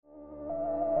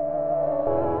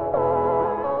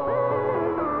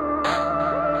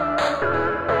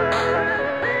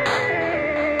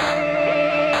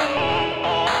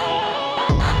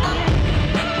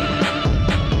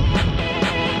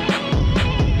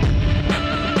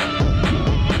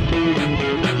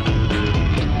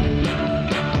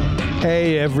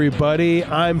Hey everybody,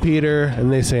 I'm Peter,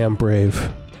 and they say I'm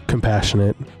brave,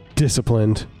 compassionate,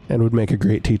 disciplined, and would make a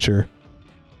great teacher.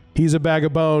 He's a bag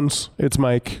of bones. It's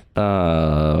Mike.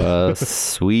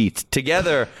 Sweet.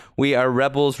 Together, we are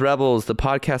Rebels, the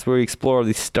podcast where we explore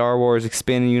the Star Wars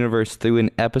expanded universe through an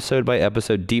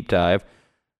episode-by-episode deep dive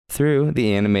through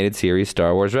the animated series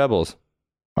Star Wars Rebels.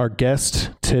 Our guest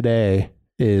today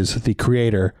is the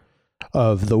creator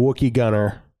of The Wookiee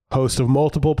Gunner, host of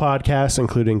multiple podcasts,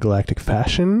 including Galactic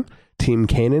Fashion, Team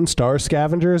Kanan, Star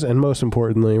Scavengers, and most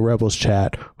importantly, Rebels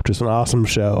Chat, which is an awesome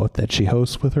show that she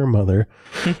hosts with her mother.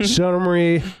 Jonah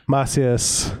Marie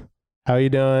Macias, how you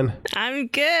doing? I'm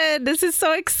good. This is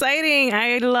so exciting.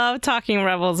 I love talking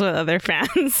Rebels with other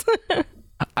fans.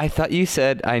 I thought you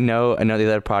said, I know the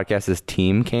other podcast is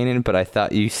Team Kanan, but I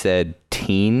thought you said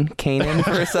Teen Kanan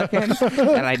for a second.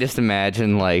 And I just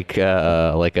imagined like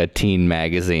a teen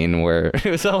magazine where it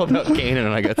was all about Kanan,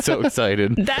 and I got so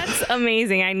excited. That's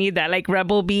amazing. I need that. Like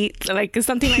Rebel Beat, like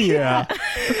something like that.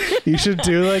 You should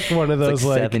do like one of those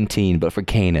like 17, but for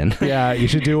Kanan. Yeah, you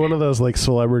should do one of those like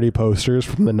celebrity posters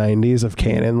from the 90s of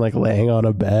Kanan like laying on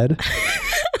a bed.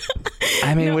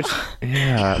 I mean, which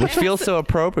feels so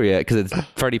appropriate because it's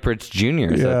Freddie Prinze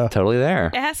Jr. So it's totally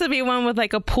there. It has to be one with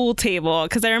like a pool table,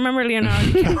 because I remember Leonardo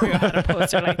DiCaprio had a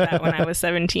poster like that when I was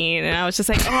 17, and I was just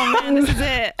like, oh man, this is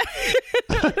it.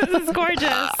 This is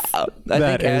gorgeous. I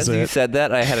think as you said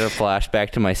that, I had a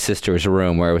flashback to my sister's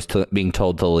room where I was being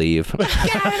told to leave.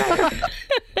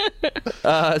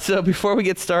 So before we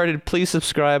get started, please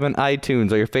subscribe on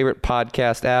iTunes or your favorite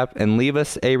podcast app and leave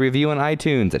us a review on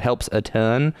iTunes. It helps a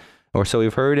ton, or so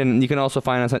we've heard. And you can also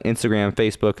find us on Instagram,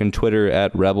 Facebook, and Twitter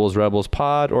at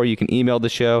RebelsRebelsPod, or you can email the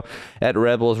show at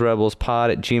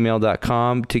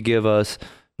rebelsrebelspod@gmail.com to give us,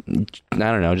 I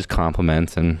don't know, just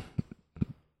compliments, and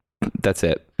that's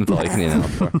it. That's all you can email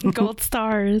for. Gold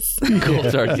stars. Gold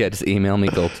stars. Yeah, just email me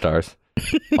gold stars.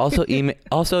 Also,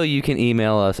 you can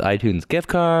email us iTunes gift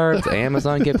cards,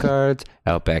 Amazon gift cards,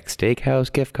 Outback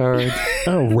Steakhouse gift cards.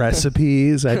 Oh,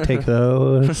 recipes. I take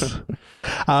those.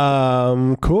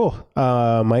 Cool.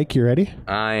 Mike, you ready?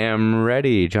 I am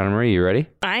ready. John Marie, you ready?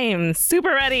 I am super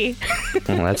ready.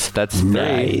 Well, that's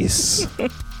nice.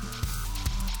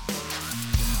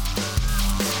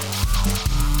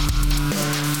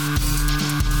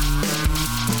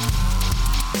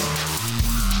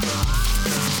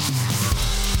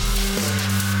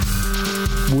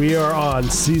 We are on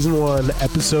Season 1,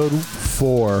 Episode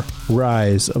 4,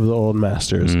 Rise of the Old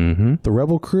Masters. Mm-hmm. The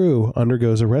Rebel crew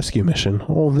undergoes a rescue mission,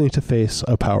 only to face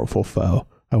a powerful foe.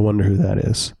 I wonder who that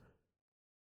is.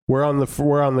 We're on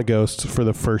the Ghost for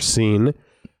the first scene.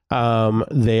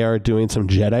 They are doing some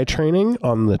Jedi training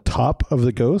on the top of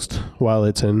the Ghost while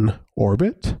it's in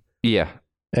orbit. Yeah.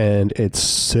 And it's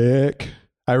sick.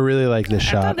 I really like this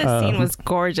shot. I thought this scene was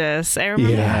gorgeous. I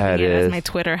remember having it as my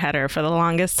Twitter header for the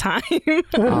longest time.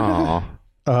 Oh,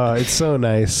 it's so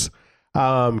nice.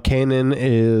 Kanan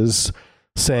is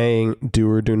saying do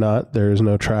or do not. There is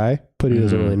no try, but he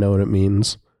doesn't really know what it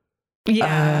means.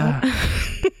 Yeah.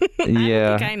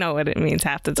 Yeah. I think I know what it means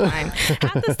half the time.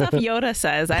 Half the stuff Yoda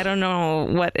says, I don't know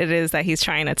what it is that he's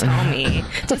trying to tell me.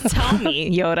 Just tell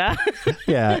me, Yoda.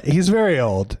 Yeah, he's very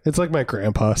old. It's like my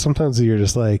grandpa. Sometimes you're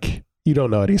just like, you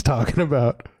don't know what he's talking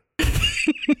about. Just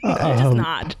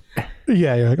nod.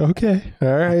 Yeah, you're like, okay, all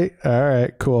right,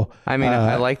 cool. I mean,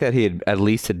 I like that he at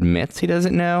least admits he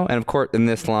doesn't know. And of course, in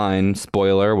this line,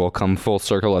 spoiler, will come full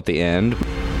circle at the end.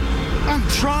 I'm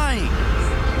trying.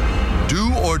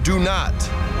 Do or do not.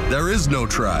 There is no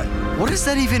try. What does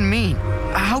that even mean?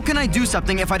 How can I do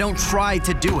something if I don't try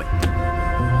to do it?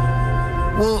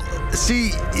 Well,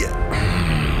 see...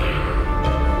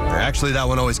 Actually, that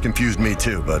one always confused me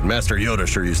too, but Master Yoda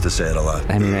sure used to say it a lot.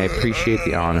 I mean, I appreciate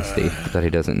the honesty that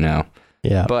he doesn't know.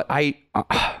 Yeah. But I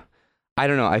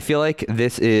don't know. I feel like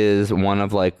this is one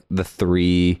of like the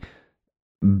three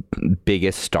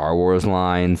biggest Star Wars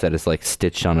lines that is like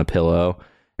stitched on a pillow.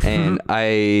 And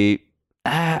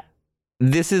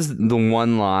this is the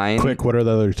one line. Quick, what are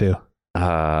the other two?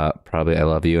 Probably I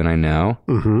love you and I know.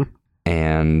 Mm-hmm.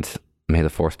 And may the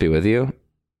force be with you.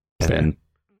 Fair. And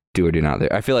do or do not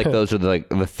there. I feel like those are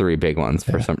the three big ones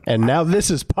for some. And now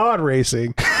this is pod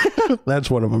racing. That's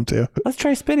one of them too. Let's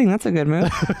try spinning. That's a good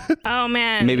move. Oh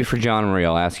man. Maybe for John Marie,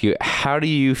 I'll ask you, how do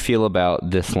you feel about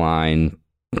this line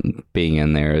being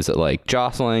in there? Is it like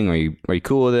jostling? Are you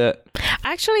cool with it?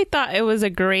 I actually thought it was a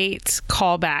great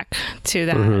callback to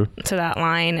that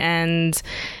line, and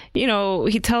you know,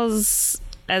 he tells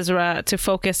Ezra to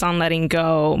focus on letting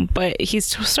go, but he's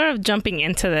sort of jumping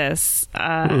into this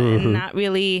and not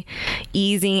really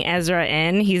easing Ezra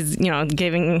in. He's,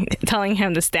 telling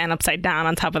him to stand upside down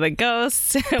on top of the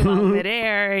ghost while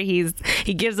midair. He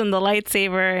gives him the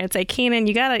lightsaber. It's like, Kanan,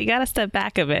 you gotta step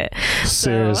back a bit.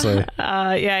 Seriously.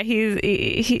 So,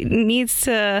 he needs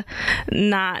to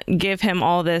not give him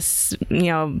all this,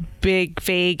 big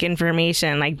vague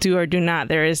information like do or do not.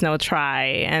 There is no try.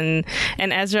 And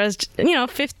Ezra's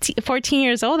 14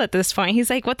 years old at this point.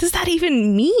 He's like, what does that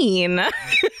even mean?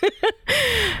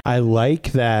 I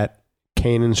like that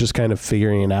Kanan's just kind of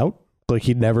figuring it out. Like,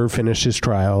 he'd never finished his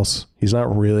trials. He's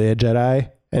not really a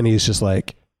Jedi. And he's just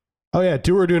like, oh yeah,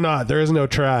 do or do not. There is no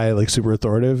try. Like, super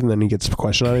authoritative. And then he gets a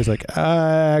question on it. He's like,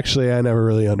 actually, I never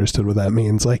really understood what that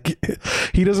means. Like,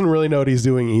 he doesn't really know what he's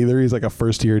doing either. He's like a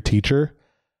first year teacher.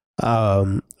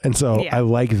 And so I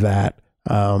like that.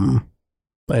 And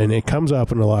it comes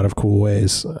up in a lot of cool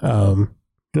ways.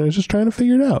 He's just trying to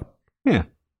figure it out. Yeah.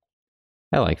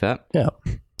 I like that. Yeah.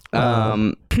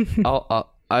 I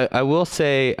will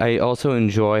say I also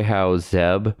enjoy how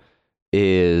Zeb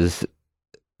is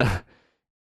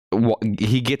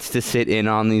he gets to sit in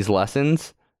on these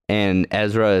lessons, and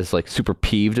Ezra is like super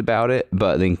peeved about it,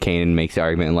 but then Kanan makes the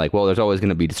argument like, well, there's always going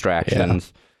to be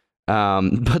distractions.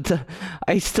 But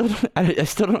I still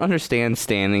don't understand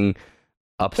standing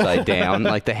upside down,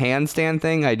 like the handstand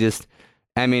thing. It's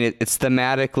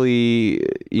thematically,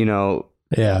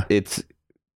 it's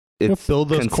build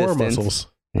those consistent. core muscles.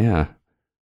 Yeah.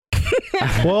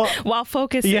 Well, while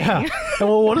focusing. Yeah. And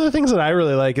well, one of the things that I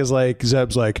really like is like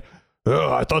Zeb's like,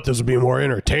 oh, I thought this would be more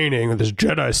entertaining. This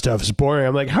Jedi stuff is boring.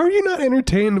 I'm like, how are you not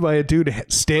entertained by a dude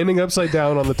standing upside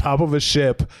down on the top of a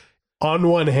ship on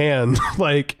one hand?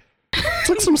 Like, it's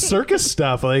like some circus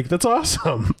stuff. Like, that's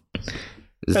awesome.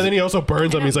 And then he also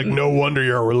burns him. He's like, no wonder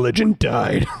your religion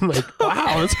died. I'm like,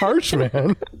 wow, that's harsh,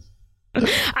 man.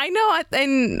 I know.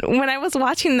 And when I was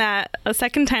watching that a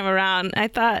second time around, I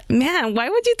thought, man, why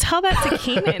would you tell that to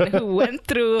Kanan, who went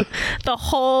through the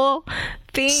whole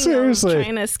thing Seriously. of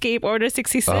trying to escape Order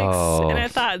 66? Oh. And I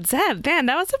thought, Zeb, man,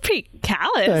 that was a pretty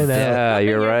callous. I know. Yeah,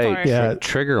 you're right. Yeah.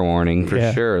 Trigger warning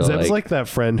for sure. Zeb's like that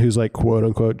friend who's like quote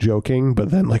unquote joking, but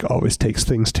then like always takes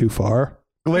things too far.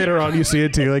 Later on, you see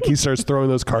it too. Like, he starts throwing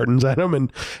those cartons at him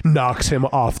and knocks him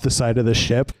off the side of the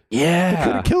ship. Yeah. They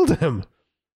could have killed him.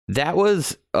 That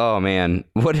was, oh man,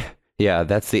 what? Yeah,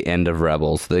 that's the end of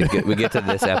Rebels. We get to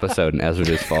this episode and Ezra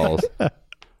just falls.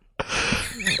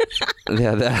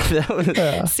 Yeah, that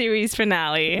was series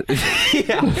finale.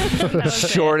 Yeah,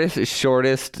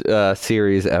 shortest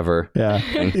series ever. Yeah,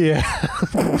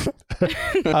 yeah.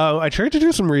 I tried to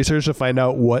do some research to find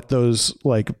out what those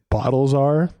like bottles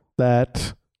are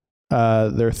that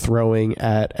they're throwing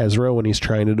at Ezra when he's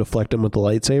trying to deflect him with the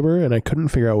lightsaber, and I couldn't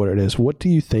figure out what it is. What do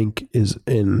you think is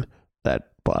in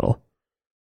that bottle?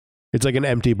 It's like an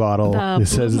empty bottle. It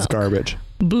says it's garbage.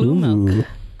 Blue milk.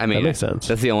 I mean, that makes sense.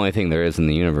 That's the only thing there is in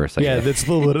the universe. I guess. That's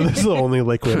the only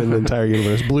liquid in the entire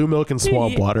universe. Blue milk and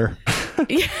swamp water.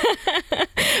 Yeah.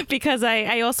 Because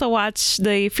I also watched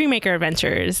the Freemaker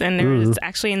Adventures, and there's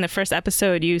actually in the first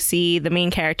episode you see the main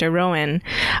character Rowan,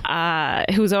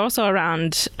 who's also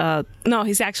around. No,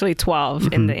 he's actually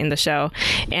 12 in the show,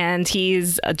 and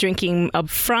he's drinking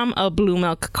from a blue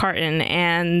milk carton,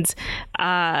 and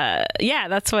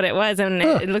that's what it was, and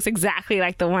it looks exactly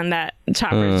like the one that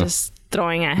Chopper's just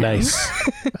throwing at him. Nice.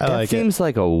 That seems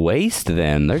like a waste.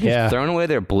 Then they're just throwing away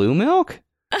their blue milk.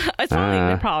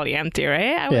 They're probably empty,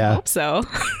 right? I would hope so.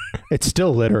 It's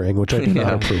still littering, which I do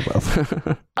not approve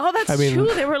of. Oh, that's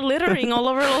true. They were littering all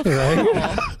over the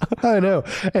right? I know.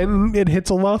 And it hits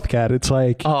a lothcat. It's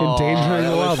like endangering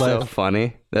the wildlife. So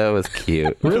funny. That was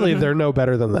cute. Really, they're no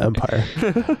better than the Empire.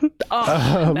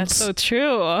 That's so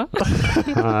true.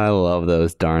 I love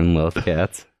those darn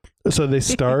lothcats. So they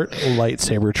start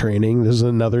lightsaber training. This is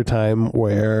another time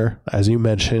where, as you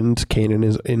mentioned, Kanan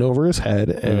is in over his head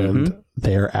and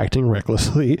they're acting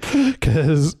recklessly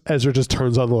because Ezra just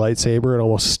turns on the lightsaber and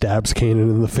almost stabs Kanan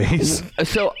in the face.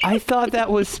 So I thought that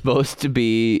was supposed to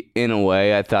be, in a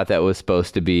way, a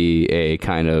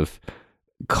kind of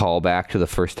callback to the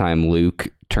first time Luke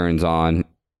turns on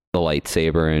the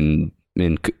lightsaber in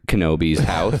Kenobi's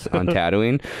house on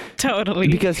Tatooine. Totally.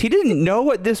 Because he didn't know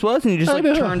what this was and he just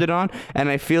turned it on. And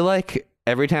I feel like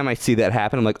every time I see that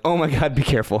happen, I'm like, oh my God, be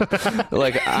careful.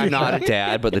 Like, I'm not a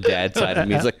dad, but the dad side of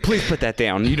me is like, please put that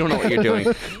down. You don't know what you're doing.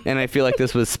 And I feel like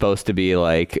this was supposed to be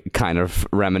like kind of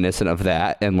reminiscent of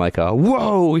that and like a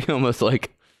whoa, you almost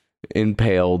like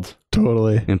impaled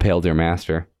your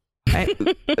master.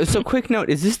 So quick note,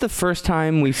 is this the first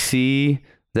time we see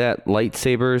that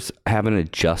lightsabers have an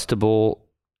adjustable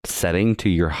setting to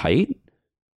your height?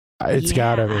 It's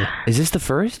gotta be. Is this the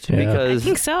first? Yeah. I Because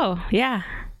think so. Yeah.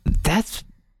 that's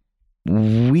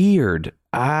weird.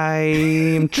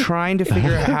 I'm trying to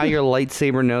figure out how your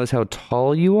lightsaber knows how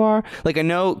tall you are. Like, I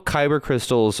know kyber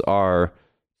crystals are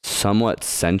somewhat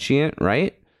sentient,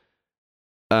 right?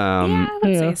 Yeah, I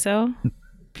would yeah. say so.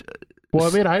 Well,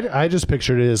 I mean, I just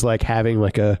pictured it as like having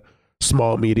like a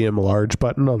small, medium, large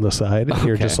button on the side. And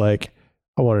you're Okay. just like,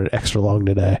 I want it extra long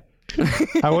today.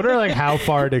 I wonder like how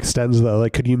far it extends though.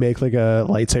 Like, could you make like a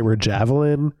lightsaber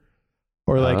javelin?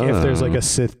 Or like if there's like a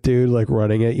Sith dude like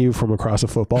running at you from across a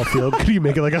football field, could you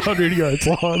make it like 100 yards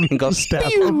long and Go stab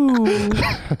him?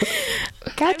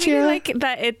 I really like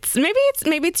that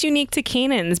maybe it's unique to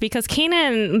Kanan's, because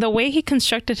Kanan, the way he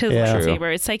constructed his Yeah.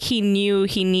 lightsaber, it's like he knew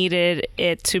he needed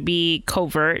it to be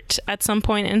covert at some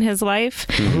point in his life.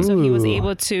 So he was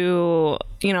able to,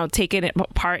 take it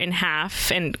apart in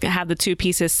half and have the two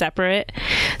pieces separate.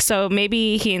 So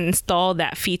maybe he installed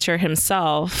that feature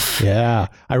himself. Yeah,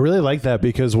 I really like that,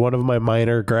 because one of my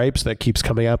minor gripes that keeps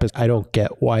coming up is I don't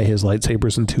get why his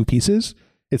lightsaber's in two pieces.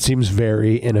 It seems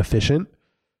very inefficient.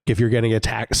 If you're getting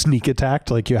sneak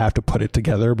attacked, like you have to put it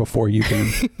together before you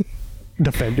can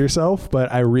defend yourself.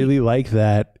 But I really like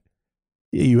that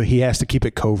he has to keep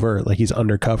it covert, like he's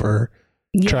undercover,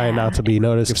 trying not to be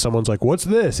noticed. If someone's like, "What's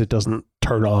this?" It doesn't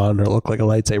turn on or look like a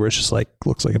lightsaber. It's just like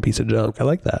looks like a piece of junk. I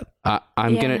like that.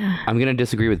 I'm gonna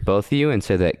disagree with both of you and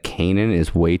say that Kanan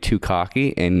is way too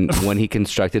cocky, and when he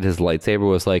constructed his lightsaber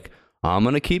was like, I'm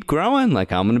gonna keep growing,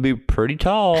 like I'm gonna be pretty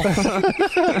tall.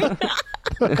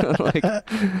 Like,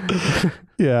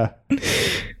 Yeah.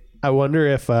 I wonder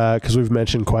if because we've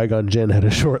mentioned Qui-Gon Jinn had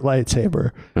a short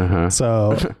lightsaber,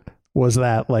 so was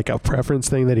that like a preference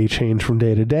thing that he changed from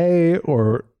day to day,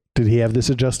 or did he have this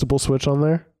adjustable switch on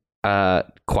there?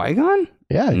 Qui-Gon?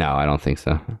 Yeah. No, I don't think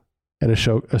so. And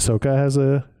Ahsoka has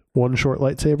one short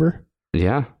lightsaber.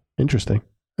 Yeah. Interesting.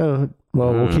 Oh,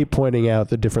 well, we'll keep pointing out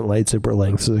the different lightsaber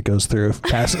lengths as it goes through.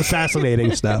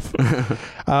 Fascinating stuff.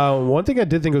 One thing I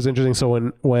did think was interesting.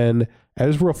 So when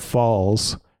Ezra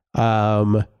falls,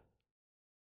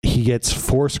 he gets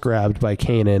force grabbed by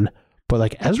Kanan, but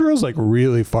like Ezra's like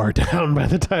really far down by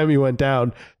the time he went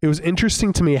down. It was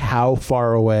interesting to me how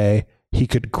far away he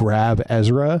could grab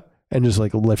Ezra and just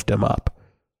like lift him up.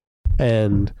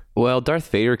 And well, Darth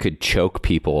Vader could choke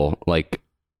people like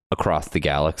across the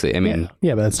galaxy. I mean,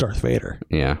 yeah, but that's Darth Vader.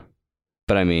 Yeah.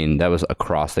 But I mean, that was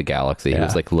across the galaxy. He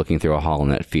was like looking through a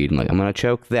HoloNet feed and like, I'm going to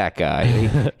choke that guy.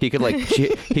 He could like,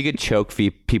 he could choke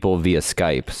people via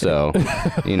Skype. So,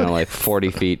 like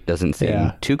 40 feet doesn't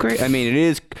seem too great. I mean,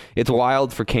 it's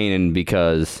wild for Kanan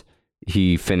because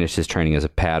he finished his training as a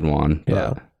Padawan. But,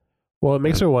 yeah. Well, it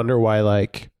makes me wonder why,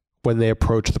 like, when they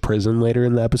approach the prison later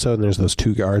in the episode and there's those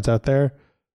two guards out there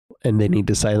and they need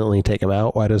to silently take him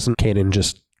out, why doesn't Kanan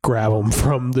just grab him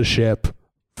from the ship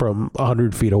from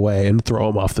 100 feet away and throw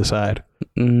him off the side?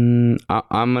 I'm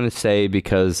going to say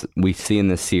because we see in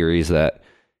this series that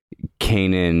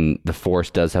Kanan, the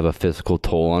Force does have a physical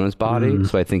toll on his body.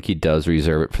 So I think he does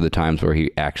reserve it for the times where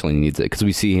he actually needs it. Because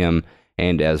we see him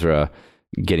and Ezra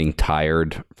getting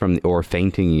tired or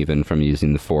fainting even from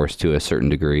using the Force to a certain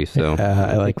degree. So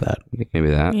I like that. Maybe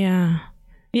that. Yeah.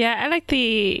 Yeah, I like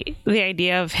the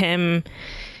idea of him,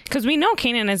 because we know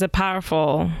Kanan is a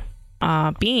powerful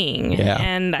being. Yeah.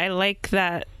 And I like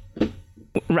that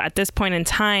at this point in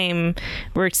time,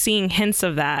 we're seeing hints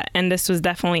of that. And this was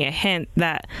definitely a hint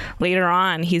that later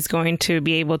on, he's going to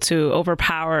be able to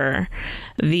overpower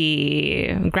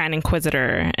the Grand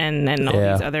Inquisitor and all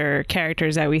these other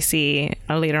characters that we see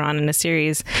later on in the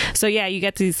series. So yeah, you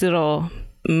get these little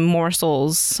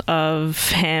morsels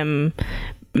of him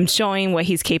showing what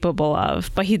he's capable of,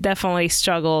 but he definitely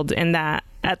struggled in that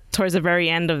towards the very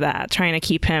end of that, trying to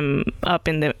keep him up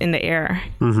in the air.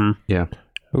 Yeah.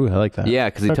 Ooh, I like that. Yeah,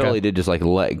 because he totally did just like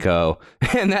let go.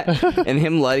 And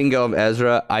him letting go of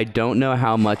Ezra, I don't know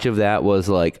how much of that was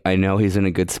like, I know he's in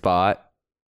a good spot,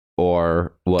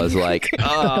 or was like,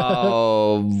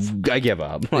 oh, I give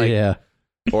up. Like, yeah.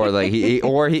 Or like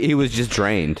he was just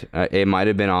drained. It might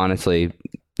have been, honestly,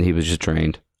 he was just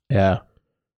drained. Yeah.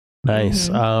 Nice.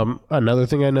 Another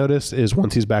thing I noticed is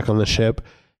once he's back on the ship,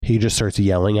 he just starts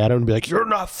yelling at him and be like, "You're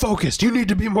not focused. You need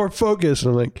to be more focused."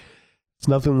 And I'm like, it's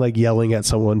nothing like yelling at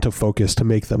someone to focus to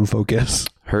make them focus.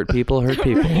 Hurt people.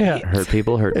 Yeah. Hurt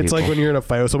people. It's like when you're in a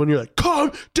fight with someone, you're like,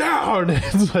 "Calm down."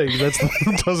 It's like,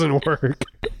 that doesn't work.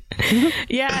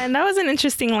 Yeah, and that was an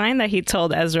interesting line that he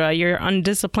told Ezra. You're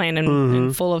undisciplined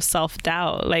and full of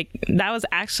self-doubt. Like, that was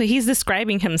actually, he's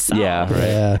describing himself. Yeah, right.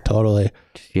 Yeah, totally.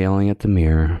 Just yelling at the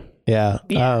mirror. Yeah.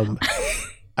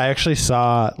 I actually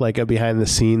saw like a behind the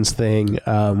scenes thing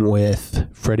with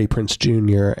Freddie Prinze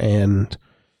Jr. and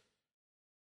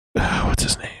what's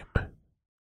his name?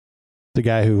 The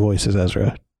guy who voices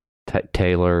Ezra.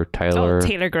 Taylor.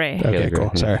 Taylor Gray. Okay, Taylor cool.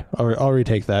 Gray, Sorry. I'll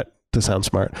retake that to sound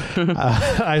smart.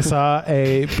 I saw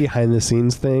a behind the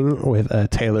scenes thing with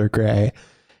Taylor Gray,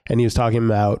 and he was talking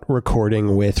about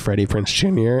recording with Freddie Prinze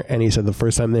Jr. And he said the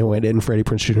first time they went in, Freddie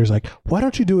Prinze Jr. was like, why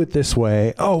don't you do it this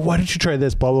way? Oh, why don't you try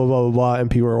this? Blah, blah, blah, blah, blah. And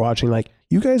people were watching like,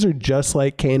 you guys are just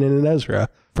like Kanan and Ezra.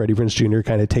 Freddie Prinze Jr.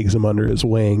 kind of takes him under his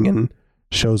wing and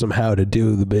shows him how to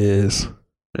do the biz.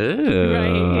 Ooh.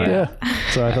 Right. Yeah.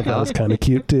 So I thought that was kind of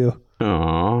cute too.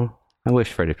 Aw. I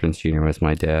wish Freddie Prinze Jr. was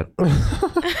my dad.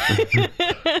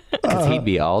 Because he'd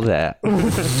be all that.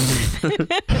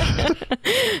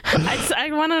 I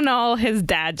want to know all his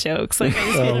dad jokes. Like, I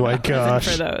just Oh need a my reason gosh.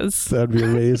 for those. That'd be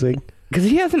amazing. Because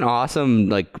he has an awesome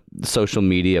like social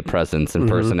media presence and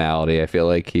personality. I feel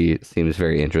like he seems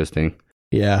very interesting.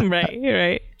 Yeah.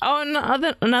 Right.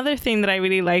 Oh, another thing that I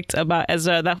really liked about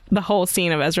Ezra, the whole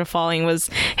scene of Ezra falling, was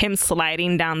him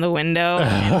sliding down the window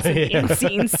and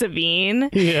seeing Sabine.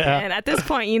 Yeah. And at this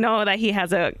point, you know that he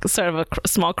has a sort of a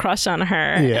small crush on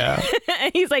her. Yeah.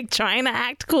 And he's like trying to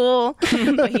act cool,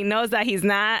 but he knows that he's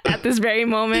not at this very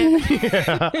moment.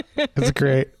 Yeah. It's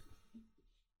great.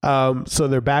 So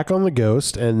they're back on the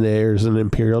Ghost, and there's an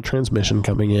Imperial transmission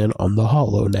coming in on the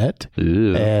HoloNet.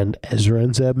 Ooh. And Ezra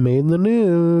and Zeb made the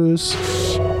news.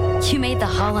 You made the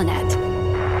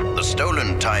HoloNet. The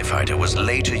stolen TIE fighter was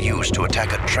later used to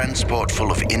attack a transport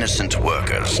full of innocent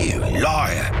workers. You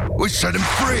liar! We set him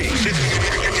free!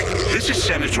 This is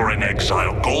Senator in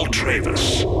Exile, Gold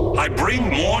Travis. I bring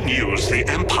more news the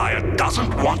Empire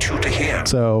doesn't want you to hear.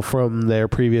 So from their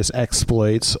previous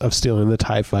exploits of stealing the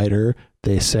TIE fighter,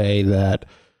 they say that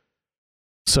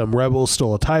some rebels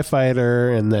stole a TIE fighter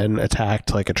and then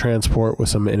attacked like a transport with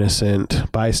some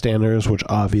innocent bystanders, which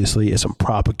obviously is some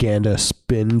propaganda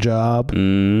spin job.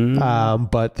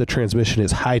 But the transmission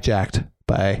is hijacked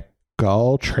by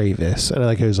Gall Travis.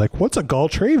 And he was like, what's a Gall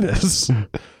Travis?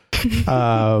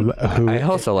 I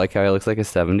also like how he looks like a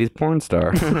 70s porn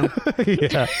star.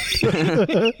 Yeah.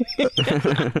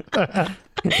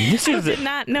 I did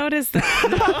not notice that.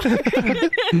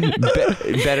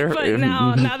 Better, But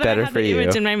now that better I have for the you.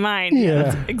 image in my mind,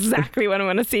 that's exactly what I'm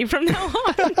going to see from now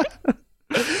on.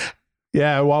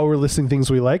 Yeah, while we're listing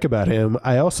things we like about him,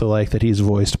 I also like that he's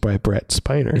voiced by Brett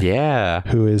Spiner. Yeah.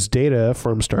 Who is Data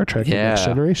from Star Trek The Next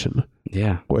Generation.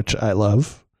 Yeah. Which I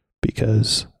love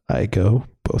because I go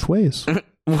both ways.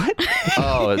 What?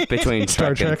 Oh, it's between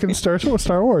Star Trek and Star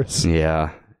Wars. Yeah.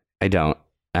 I don't.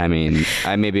 I mean,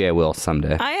 maybe I will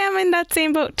someday. I am in that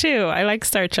same boat too. I like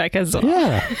Star Trek as well.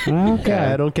 Yeah. Okay.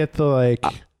 Yeah, I don't get the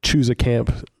choose a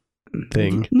camp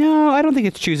thing. No, I don't think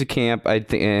it's choose a camp. I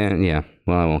think, yeah.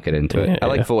 Well, I won't get into it. I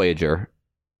like Yeah. Voyager.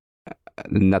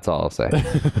 And that's all I'll say.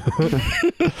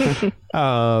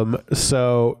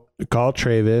 So Gall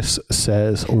Travis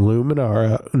says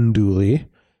Luminara Unduli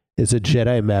is a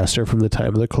Jedi Master from the time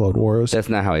of the Clone Wars. That's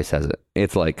not how he says it.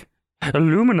 It's like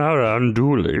Illuminara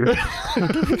Unduli.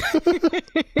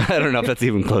 I don't know if that's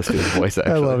even close to his voice,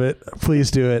 actually. I love it. Please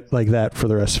do it like that for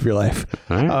the rest of your life.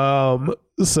 All right.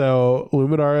 So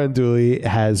Luminara Unduli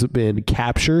has been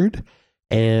captured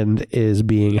and is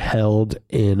being held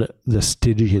in the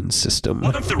Stygian system.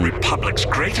 One of the Republic's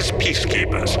greatest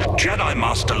peacekeepers, Jedi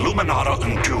Master Luminara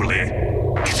Unduli,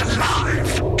 is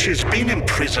alive. She's been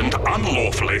imprisoned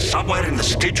unlawfully somewhere in the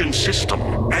Stygian system.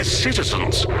 As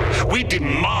citizens, we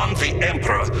demand the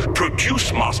Emperor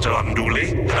produce Master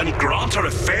Unduli and grant her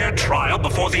a fair trial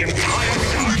before the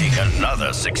entire... Marking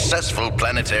another successful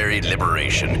planetary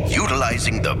liberation,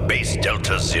 utilizing the Base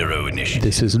Delta Zero initiative.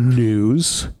 This is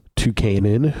news to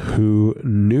Kanan, who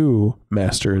knew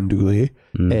Master Unduli,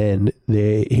 and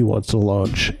he wants to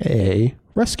launch a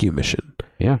rescue mission.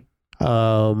 Yeah.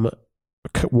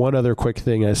 One other quick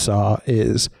thing I saw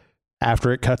is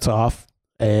after it cuts off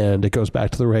and it goes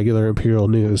back to the regular Imperial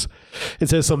news, it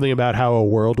says something about how a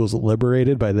world was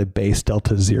liberated by the Base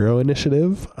Delta Zero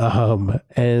initiative.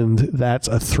 And that's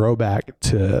a throwback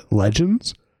to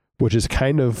Legends, which is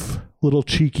kind of a little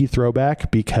cheeky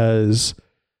throwback because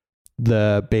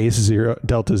the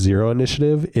Delta Zero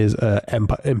initiative is a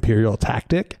Imperial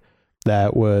tactic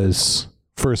that was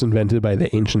first invented by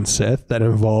the ancient Sith that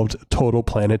involved total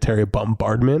planetary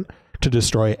bombardment to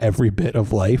destroy every bit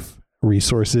of life,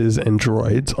 resources, and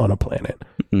droids on a planet.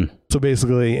 So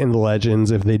basically in the Legends,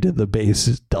 if they did the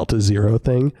base Delta Zero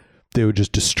thing, they would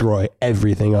just destroy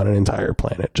everything on an entire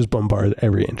planet, just bombard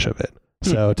every inch of it.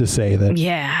 So to say that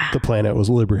the planet was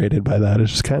liberated by that is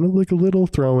just kind of like a little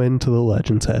throw into the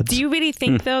Legends heads. Do you really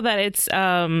think though that it's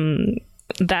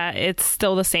that it's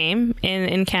still the same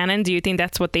in canon? Do you think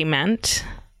that's what they meant?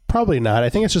 Probably not. I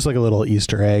think it's just like a little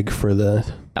Easter egg for the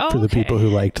people who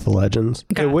liked the Legends.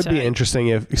 Gotcha. It would be interesting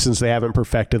if, since they haven't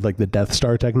perfected like the Death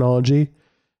Star technology,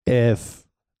 if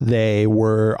they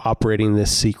were operating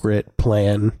this secret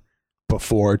plan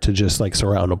before to just like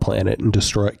surround a planet and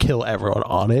kill everyone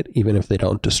on it, even if they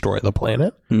don't destroy the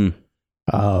planet.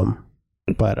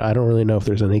 But I don't really know if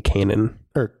there's any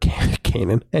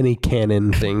any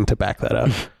canon thing to back that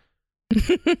up.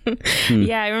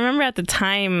 Yeah, I remember at the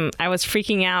time I was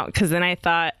freaking out because then I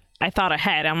thought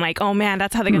ahead. I'm like, oh man,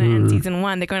 that's how they're going to end season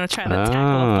 1. They're going to try to tackle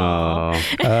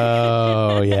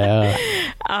Oh yeah.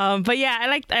 But yeah,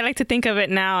 I like to think of it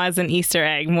now as an Easter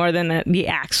egg more than the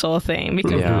actual thing,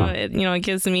 because it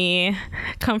gives me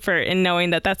comfort in knowing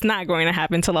that that's not going to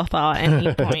happen to Lothal at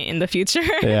any point in the future.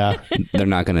 Yeah. They're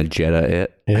not going to Jeddah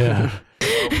it. Yeah.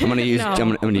 I'm gonna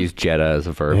use Jeddah as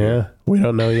a verb. Yeah, we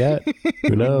don't know yet.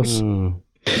 Who knows?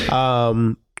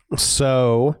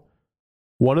 So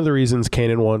one of the reasons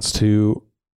Kanan wants to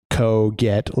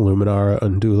get Luminara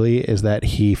Unduli is that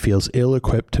he feels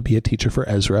ill-equipped to be a teacher for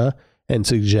Ezra, and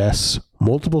suggests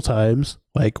multiple times,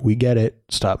 like, we get it,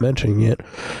 stop mentioning it,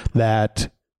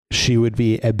 that she would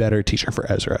be a better teacher for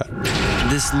Ezra.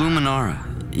 This Luminara,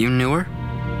 you knew her?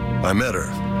 I met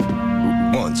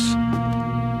her. Once.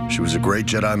 She was a great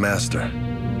Jedi Master.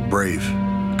 Brave,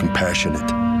 compassionate,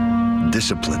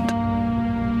 disciplined.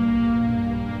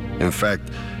 In fact,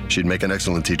 she'd make an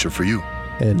excellent teacher for you.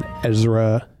 And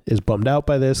Ezra is bummed out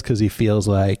by this because he feels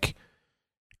like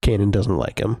Kanan doesn't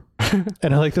like him.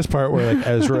 And I like this part where like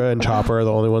Ezra and Chopper are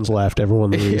the only ones left.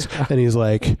 Everyone leaves. Yeah. And he's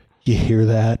like, you hear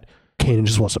that? Kanan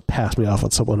just wants to pass me off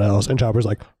on someone else. And Chopper's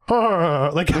like,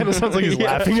 like kind of sounds like he's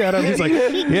laughing at him. He's like,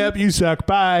 yep, you suck.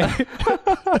 Bye. He's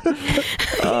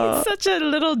such a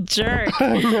little jerk.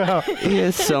 I know. He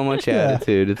has so much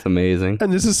attitude. It's amazing.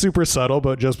 And this is super subtle,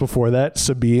 but just before that,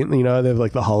 Sabine, they have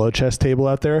like the hollow chess table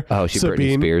out there. Oh,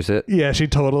 Britney Spears it. Yeah, she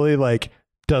totally like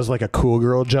does like a cool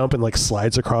girl jump and like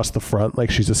slides across the front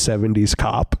like she's a 70s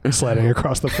cop sliding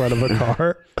across the front of a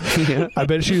car. Yeah. I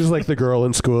bet she was like the girl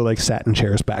in school like sat in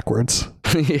chairs backwards.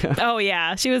 Yeah. Oh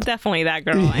yeah, she was definitely that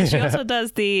girl. Yeah. And she also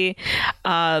does the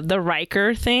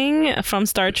Riker thing from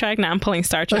Star Trek. Now I'm pulling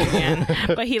Star Trek again,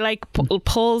 but he like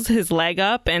pulls his leg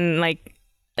up and like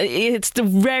it's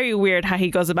very weird how he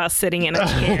goes about sitting in a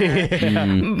chair.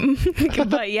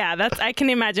 But yeah, I can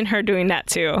imagine her doing that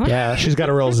too. Yeah, she's got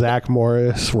a real Zach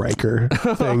Morris Riker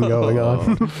thing going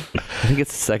on. I think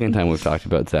it's the second time we've talked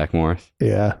about Zach Morris.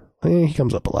 Yeah, he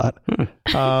comes up a lot.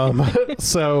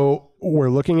 So we're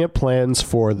looking at plans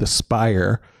for the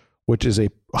Spire, which is a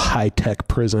high-tech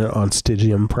prison on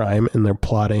Stygium Prime, and they're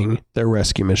plotting their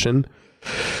rescue mission.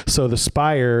 So the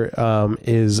Spire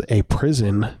is a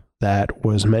prison that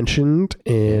was mentioned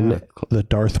in the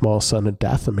Darth Maul Son of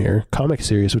Dathomir comic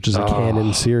series, which is a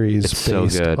canon series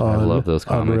based on I love those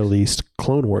comics. Unreleased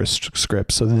Clone Wars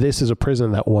scripts. So this is a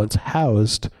prison that once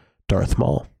housed Darth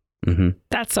Maul. Mm-hmm.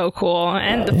 That's so cool.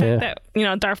 And the fact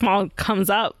that, Darth Maul comes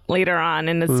up later on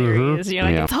in the series, you're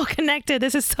like, it's all connected.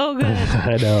 This is so good.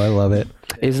 I know. I love it.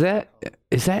 Is that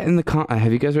in the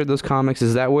have you guys read those comics?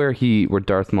 Is that where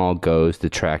Darth Maul goes to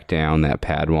track down that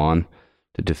Padawan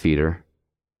to defeat her?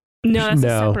 No, that's a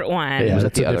separate one. Yeah,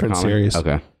 that's a different series.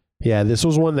 Okay. Yeah, this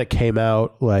was one that came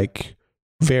out like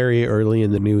very early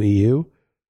in the new EU.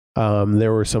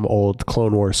 There were some old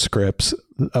Clone Wars scripts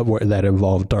that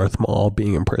involved Darth Maul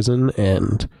being in prison,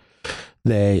 and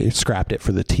they scrapped it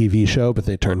for the TV show, but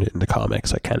they turned it into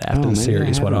comics like kind of after the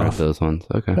series went off. Those ones,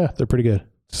 okay. Yeah, they're pretty good.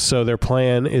 So their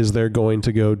plan is they're going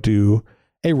to go do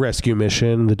a rescue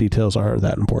mission. The details aren't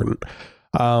that important,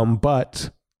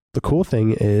 but the cool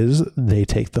thing is they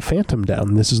take the Phantom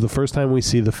down. This is the first time we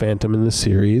see the Phantom in the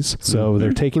series. So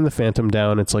they're taking the Phantom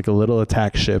down. It's like a little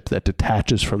attack ship that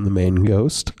detaches from the main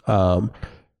Ghost.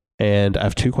 And I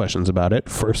have two questions about it.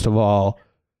 First of all,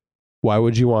 why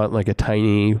would you want like a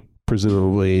tiny,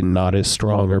 presumably not as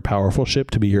strong or powerful ship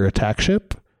to be your attack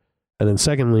ship? And then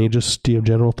secondly, just do you have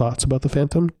general thoughts about the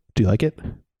Phantom? Do you like it?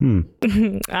 Well,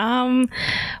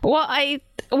 it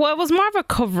was more of a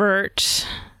covert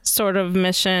sort of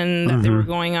mission that they were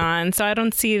going on, so I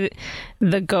don't see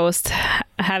the Ghost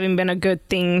having been a good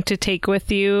thing to take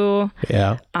with you.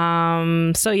 Yeah.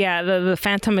 So yeah, the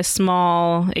Phantom is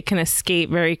small. It can escape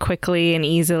very quickly and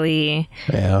easily.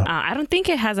 Yeah. I don't think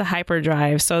it has a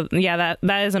hyperdrive, so yeah,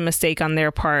 that is a mistake on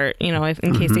their part.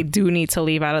 In case they do need to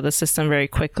leave out of the system very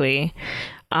quickly.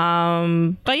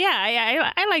 But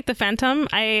yeah, I like the Phantom.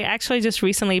 I actually just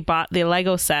recently bought the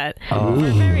Lego set for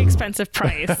a very expensive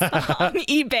price on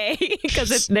eBay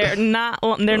because they're no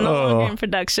longer in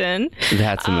production.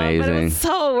 That's amazing. But it was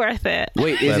so worth it.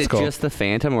 Wait, is That's it cool. just the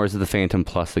Phantom, or is it the Phantom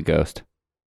plus the Ghost?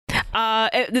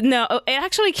 It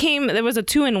actually came, there was a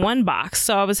 2-in-1 box,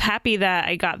 so I was happy that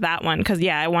I got that one because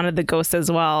I wanted the Ghost as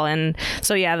well. And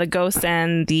so the Ghost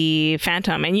and the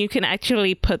Phantom, and you can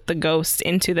actually put the Ghost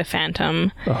into the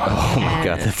Phantom. Oh my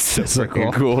god, that's so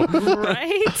freaking cool.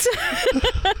 Right?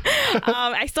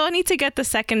 I still need to get the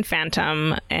second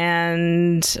Phantom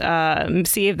and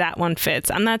see if that one fits.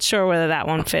 I'm not sure whether that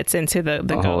one fits into the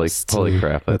Ghost. Holy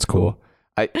crap, That's cool.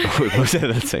 I was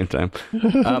at the same time.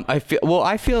 I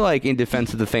feel like in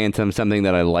defense of the Phantom, something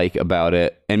that I like about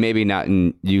it, and maybe not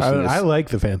in using this. I like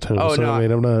the Phantom. Oh, so no. I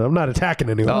mean, I'm not attacking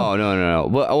anyone. Oh no.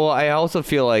 Well, I also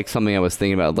feel like something I was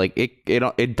thinking about, like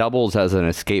it doubles as an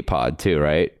escape pod too,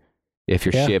 right? If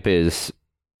your ship is,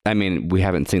 I mean, we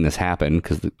haven't seen this happen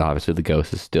because obviously the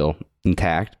Ghost is still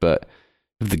intact, but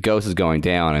if the Ghost is going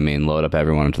down, I mean, load up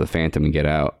everyone into the Phantom and get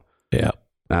out. Yeah.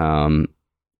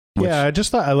 Yeah, I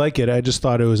just thought I like it. I just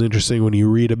thought it was interesting when you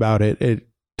read about it. It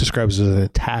describes it as an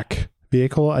attack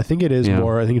vehicle. I think it is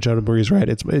more. I think John Murray's right.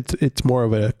 It's more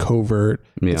of a covert.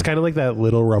 Yeah. It's kind of like that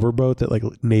little rubber boat that like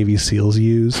Navy SEALs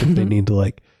use if they need to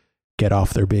like get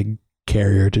off their big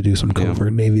carrier to do some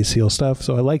covert Navy SEAL stuff.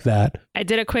 So I like that. I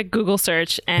did a quick Google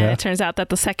search, and it turns out that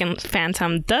the second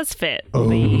Phantom does fit Oh.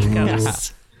 the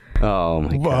Ghost. Oh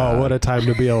my god! Wow, what a time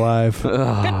to be alive.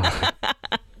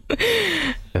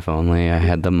 If only I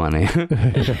had the money.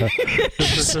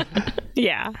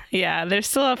 Yeah. There's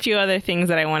still a few other things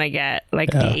that I want to get,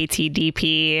 like the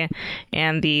ATDP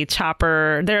and the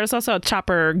Chopper. There's also a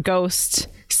Chopper Ghost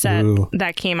set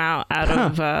that came out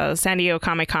of San Diego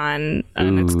Comic-Con,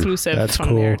 an exclusive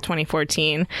from their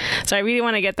 2014. So I really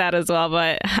want to get that as well,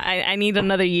 but I need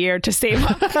another year to save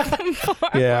up for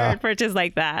a purchase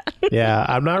like that. Yeah,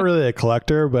 I'm not really a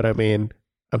collector, but I mean,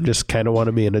 I'm just kind of want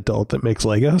to be an adult that makes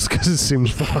Legos because it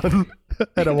seems fun.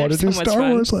 And I want to do Star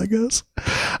Wars Legos.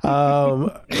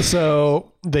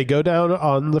 So they go down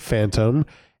on the Phantom,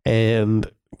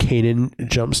 and Kanan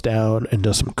jumps down and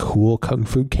does some cool Kung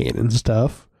Fu Kanan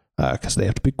stuff because they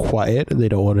have to be quiet and they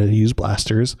don't want to use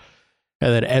blasters.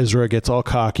 And then Ezra gets all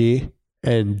cocky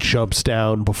and jumps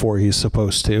down before he's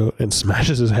supposed to and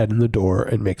smashes his head in the door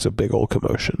and makes a big old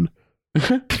commotion.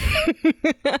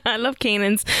 I love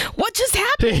Kanan's. What just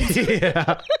happened?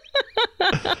 Yeah.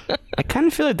 I kind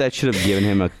of feel like that should have given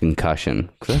him a concussion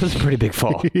because that was a pretty big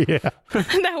fall. Yeah.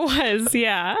 That was,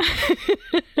 yeah.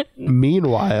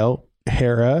 Meanwhile,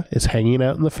 Hera is hanging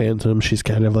out in the Phantom. She's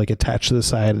kind of like attached to the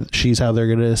side. She's how they're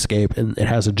going to escape, and it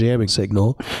has a jamming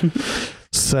signal.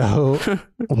 So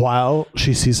while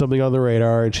she sees something on the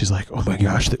radar, and she's like, oh my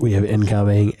gosh, that we have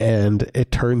incoming. And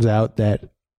it turns out that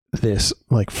this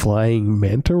like flying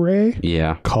manta ray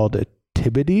called a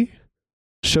Tibidi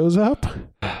shows up.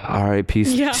 R.I.P.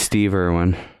 Steve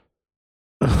Irwin.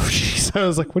 Oh jeez, I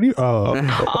was like, what are you? Oh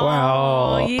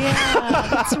wow. Oh yeah,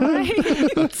 that's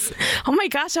right. Oh my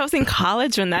gosh, I was in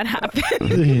college when that happened.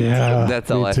 Yeah, that's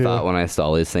all I thought when I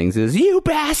saw these things is, you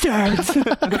bastards.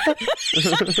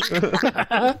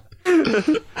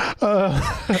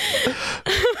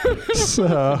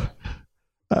 So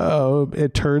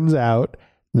it turns out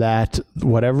that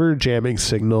whatever jamming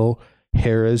signal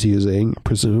Hera's using,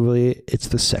 presumably it's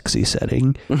the sexy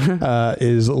setting,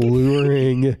 is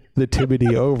luring the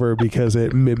Tibidi over because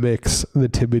it mimics the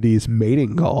Tibidi's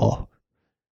mating call.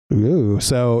 Ooh,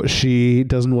 so she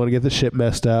doesn't want to get the ship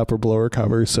messed up or blow her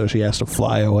cover, so she has to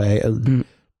fly away and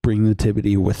bring the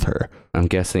Tibidi with her. I'm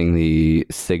guessing the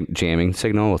jamming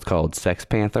signal was called Sex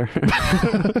Panther.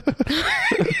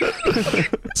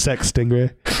 Sex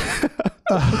Stingray.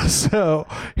 So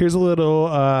here's a little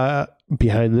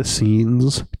behind the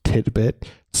scenes tidbit.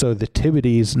 So the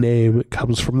Tibidi's name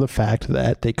comes from the fact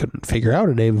that they couldn't figure out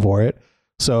a name for it.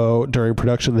 So during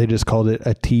production, they just called it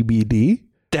a TBD.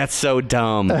 That's so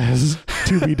dumb. As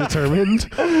to be determined.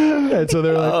 And so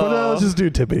they're like, well, no, let's just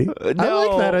do Tibidi. I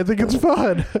like that. I think it's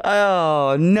fun.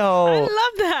 Oh, no. I love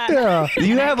that. Yeah.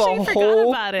 You have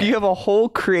a whole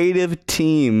creative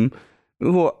team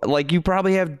who, like, you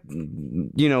probably have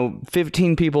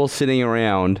 15 people sitting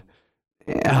around,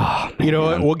 You know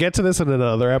what? We'll get to this in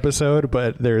another episode,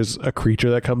 but there's a creature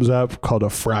that comes up called a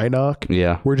Frynock.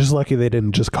 Yeah. We're just lucky they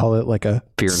didn't just call it like a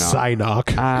Fear knock.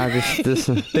 Psynock. This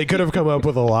They could have come up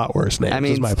with a lot worse names,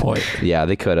 is my point. Yeah,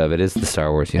 they could have. It is the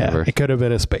Star Wars universe. It could have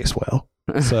been a space whale.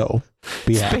 So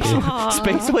be happy.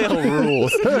 Space Whale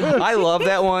rules. I love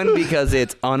that one because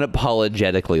it's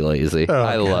unapologetically lazy.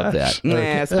 I love that.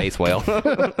 Nah, Space Whale.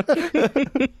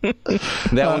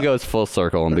 That one goes full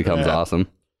circle and becomes awesome.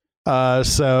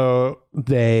 So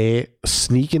they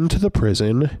sneak into the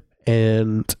prison,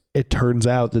 and it turns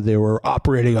out that they were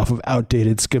operating off of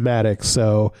outdated schematics.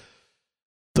 So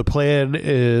the plan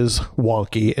is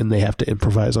wonky, and they have to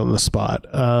improvise on the spot.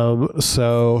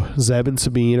 So Zeb and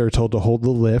Sabine are told to hold the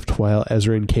lift while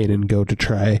Ezra and Kanan go to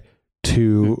try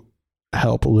to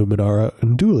help Luminara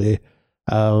and Dooley.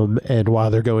 And while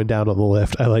they're going down on the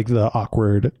lift, I like the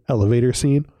awkward elevator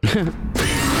scene.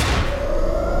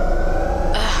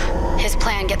 His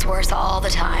plan gets worse all the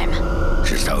time.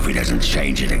 Just hope he doesn't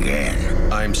change it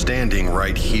again. I'm standing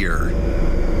right here.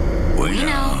 We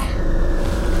know.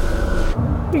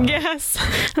 Yes,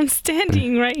 I'm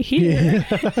standing right here.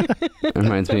 It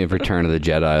reminds me of Return of the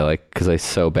Jedi, like, because I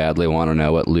so badly want to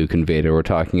know what Luke and Vader were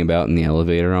talking about in the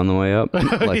elevator on the way up.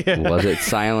 Like, was it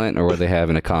silent or were they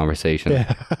having a conversation?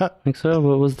 Like, so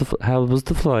how was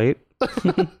the flight?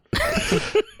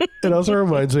 It also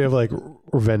reminds me of like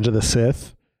Revenge of the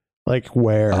Sith, like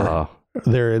where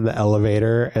they're in the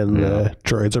elevator and the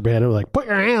droids are behind them, like, put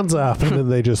your hands up, and then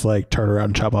they just like turn around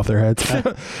and chop off their heads.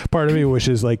 Part of me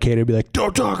wishes like Kanan would be like,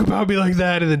 don't talk about me like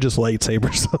that, and then just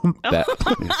lightsabers them.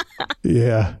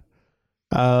 Yeah.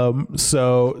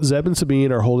 So Zeb and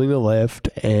Sabine are holding the lift,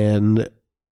 and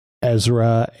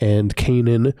Ezra and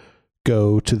Kanan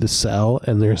go to the cell,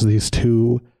 and there's these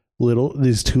two little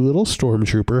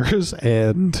stormtroopers,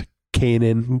 and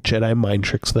Kanan Jedi mind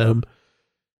tricks them,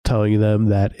 telling them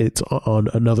that it's on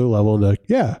another level, and they're like,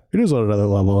 yeah, it is on another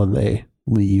level, and they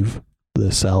leave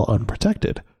the cell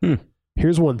unprotected.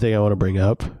 Here's one thing I want to bring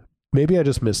up. Maybe I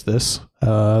just missed this.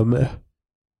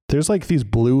 There's like these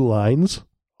blue lines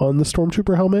on the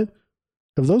stormtrooper helmet.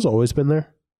 Have those always been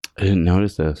there? I didn't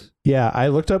notice this. Yeah, I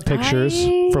looked up pictures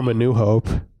from A New Hope.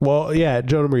 Well, yeah,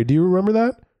 Jonah Marie, do you remember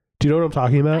that? Do you know what I'm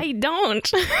talking about? I don't.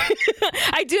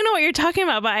 I do know what you're talking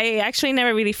about, but I actually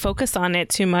never really focused on it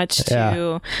too much.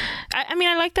 I mean,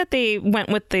 I like that they went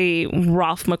with the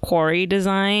Ralph McQuarrie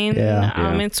design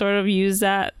and sort of used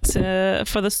that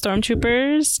for the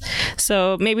stormtroopers.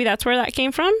 So maybe that's where that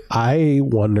came from. I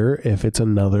wonder if it's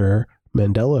another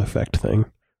Mandela effect thing.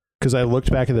 Because I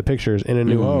looked back at the pictures in A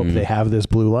New Hope, they have this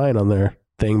blue line on their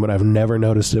thing, but I've never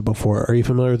noticed it before. Are you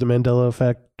familiar with the Mandela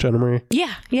effect, Jonah Marie?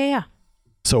 Yeah.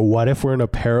 So what if we're in a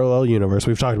parallel universe?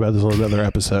 We've talked about this on another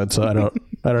episode, so I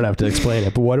don't have to explain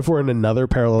it. But what if we're in another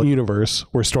parallel universe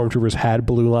where stormtroopers had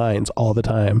blue lines all the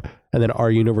time, and then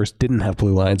our universe didn't have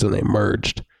blue lines and they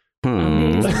merged?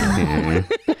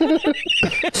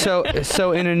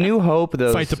 So in A New Hope,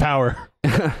 those fight the power.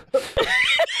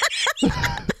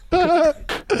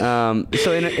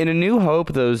 So in A New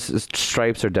Hope, those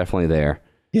stripes are definitely there.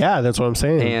 Yeah, that's what I'm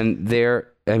saying. And there's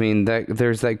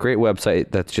that great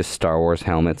website that's just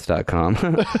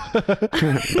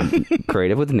StarWarsHelmets.com.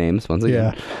 Creative with names, once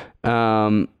again.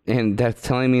 Yeah. And that's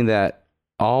telling me that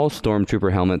all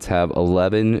Stormtrooper helmets have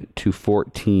 11 to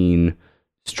 14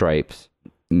 stripes.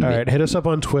 All right, hit us up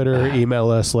on Twitter, email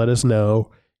us, let us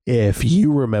know if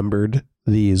you remembered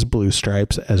these blue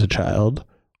stripes as a child,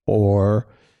 or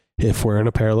if we're in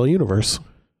a parallel universe.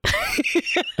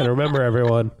 And remember,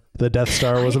 everyone, the Death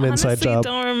Star was an inside job. I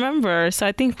don't remember, so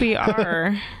I think we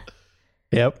are.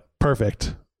 Yep,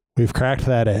 perfect. We've cracked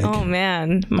that egg. Oh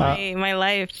man, my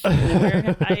life.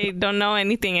 I don't know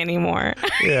anything anymore.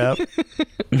 Yeah.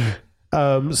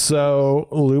 So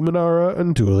Luminara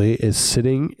Unduli is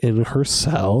sitting in her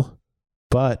cell,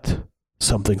 but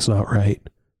something's not right.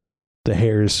 The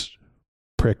hairs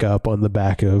prick up on the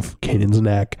back of Kanan's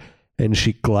neck, and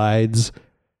she glides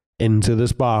into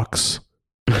this box,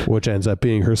 which ends up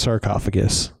being her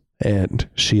sarcophagus, and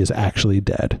she is actually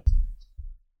dead.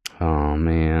 Oh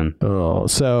man. Oh,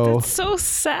 so that's so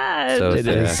sad. It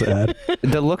is sad.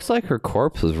 It looks like her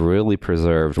corpse was really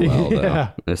preserved well, though.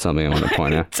 There's something I want to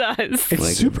point out. It does.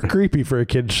 It's super creepy for a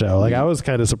kid's show. Like, I was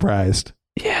kind of surprised.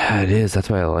 Yeah, it is. That's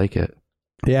why I like it.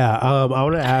 Yeah, I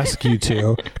want to ask you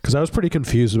two, because I was pretty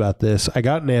confused about this. I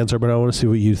got an answer, but I want to see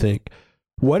what you think.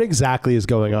 What exactly is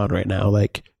going on right now?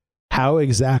 Like, how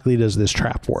exactly does this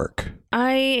trap work?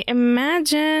 I think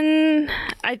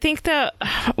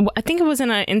it was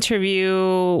in an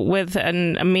interview with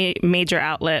a major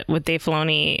outlet with Dave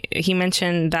Filoni. He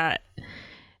mentioned that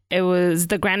it was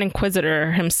the Grand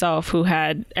Inquisitor himself who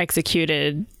had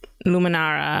executed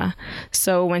Luminara.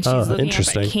 So when she's looking up at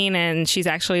Kanan, she's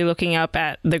actually looking up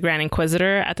at the Grand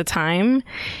Inquisitor at the time.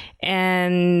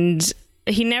 And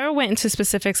he never went into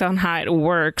specifics on how it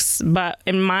works, but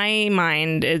in my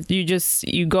mind,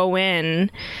 you go in,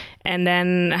 and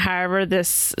then however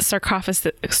this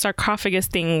sarcophagus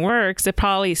thing works, it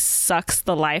probably sucks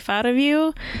the life out of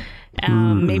you.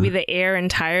 Maybe the air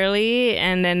entirely,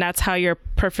 and then that's how you're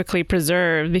perfectly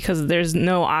preserved, because there's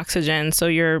no oxygen, so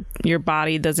your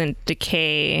body doesn't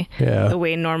decay the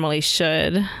way it normally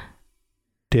should.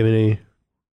 Do you have any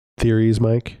theories,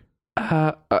 Mike?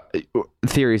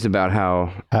 Theories about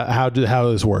how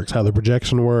this works, how the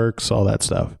projection works, all that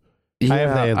stuff. I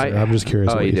have the answer. I'm just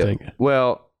curious what you think.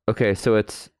 Well, okay, so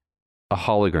it's a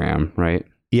hologram, right?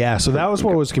 Yeah, so that was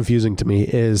what was confusing to me,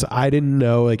 is I didn't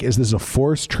know, like, is this a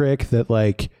force trick that,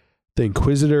 like, the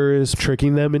Inquisitor is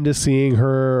tricking them into seeing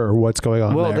her, or what's going on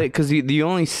there? Well, because you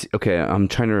only see, okay, I'm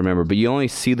trying to remember, but you only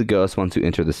see the ghost once you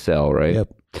enter the cell, right?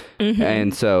 Yep. Mm-hmm.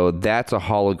 And so that's a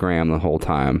hologram the whole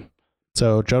time.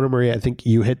 So, Jonah Marie, I think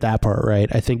you hit that part right.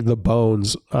 I think the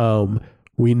bones,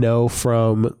 we know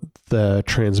from the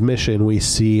transmission, we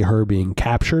see her being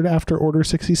captured after Order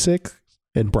 66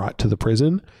 and brought to the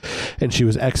prison, and she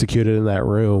was executed in that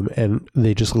room, and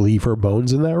they just leave her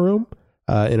bones in that room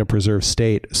in a preserved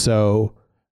state. So,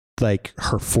 like,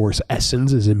 her force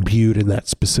essence is imbued in that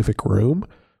specific room.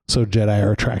 So Jedi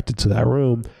are attracted to that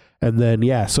room. And then,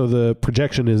 so the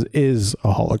projection is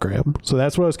a hologram. So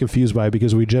that's what I was confused by,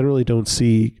 because we generally don't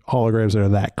see holograms that are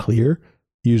that clear.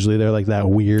 Usually they're like that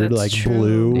weird,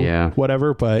 blue,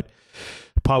 whatever. But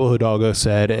Pablo Hidalgo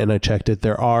said, and I checked it,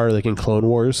 there are, like in Clone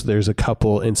Wars, there's a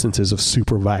couple instances of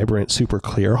super vibrant, super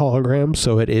clear holograms.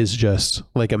 So it is just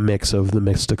like a mix of the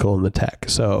mystical and the tech.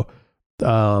 So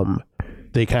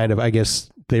they kind of, I guess,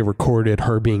 they recorded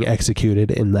her being executed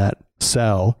in that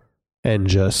cell and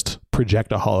just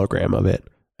project a hologram of it.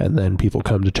 And then people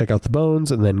come to check out the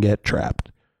bones and then get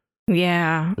trapped.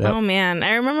 Yeah. Yep. Oh, man.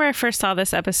 I remember I first saw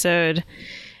this episode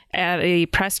at a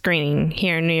press screening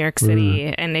here in New York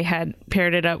City, and they had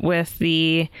paired it up with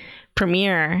the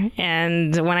premiere.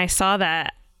 And when I saw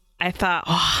that, I thought,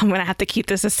 I'm going to have to keep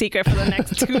this a secret for the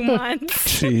next 2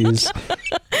 months. Jeez.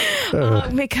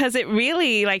 Because it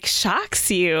really like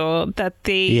shocks you that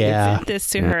they did this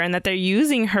to her, and that they're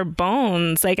using her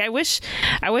bones. Like I wish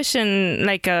in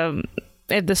like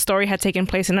if the story had taken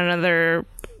place in another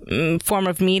form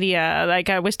of media, like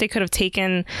I wish they could have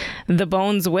taken the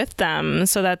bones with them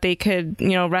so that they could,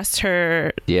 rest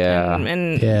her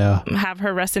and have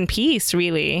her rest in peace,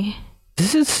 really.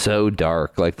 This is so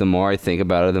dark. Like, the more I think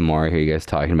about it, the more I hear you guys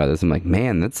talking about this, I'm like,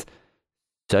 man, that's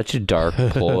such a dark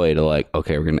ploy to, like,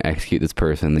 okay, we're going to execute this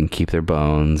person and keep their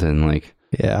bones and, like...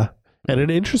 Yeah. And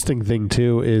an interesting thing,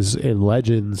 too, is in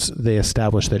Legends, they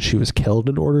established that she was killed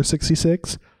in Order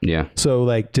 66. Yeah. So,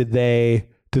 like, did the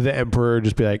Emperor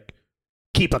just be like,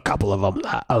 keep a couple of them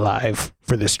alive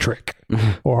for this trick?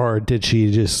 Or did she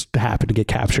just happen to get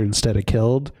captured instead of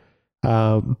killed?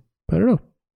 I don't know.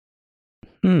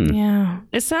 Yeah.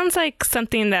 It sounds like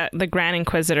something that the Grand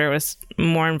Inquisitor was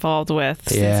more involved with,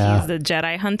 since he's the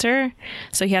Jedi hunter.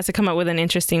 So he has to come up with an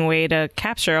interesting way to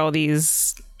capture all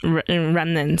these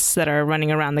remnants that are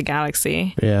running around the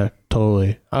galaxy. Yeah,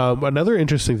 totally. Another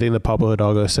interesting thing that Pablo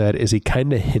Hidalgo said is he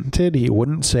kind of hinted, he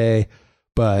wouldn't say,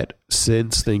 but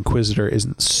since the Inquisitor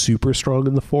isn't super strong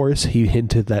in the Force, he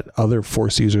hinted that other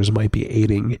Force users might be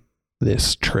aiding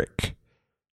this trick.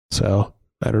 So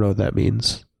I don't know what that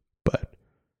means, but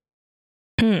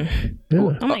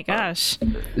oh my gosh.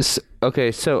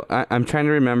 Okay, so I'm trying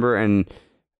to remember, and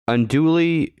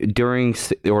Unduli during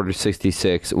Order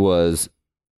 66 was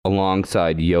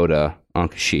alongside Yoda on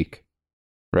Kashyyyk,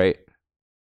 right?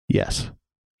 Yes.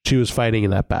 She was fighting in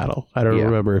that battle. I don't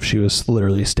remember if she was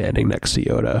literally standing next to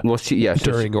Yoda. Well,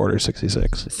 during Order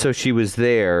 66. So she was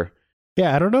there.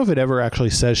 Yeah, I don't know if it ever actually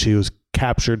says she was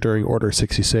captured during Order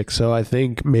 66. So I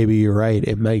think maybe you're right.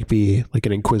 It might be like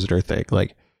an Inquisitor thing.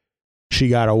 Like, she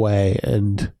got away,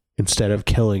 and instead of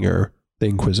killing her, the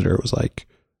Inquisitor was like,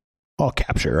 I'll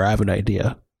capture her. I have an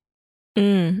idea.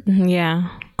 Yeah.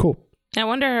 Cool. I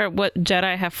wonder what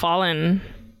Jedi have fallen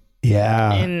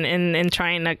in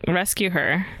trying to rescue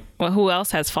her. Well, who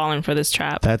else has fallen for this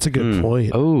trap? That's a good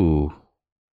point. Oh.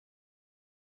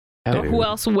 Or who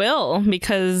else will?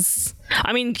 Because,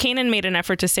 I mean, Kanan made an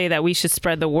effort to say that we should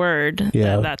spread the word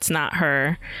that that's not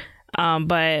her.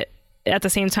 But at the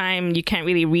same time, you can't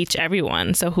really reach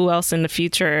everyone. So who else in the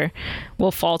future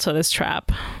will fall to this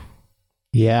trap?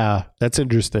 Yeah, that's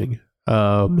interesting.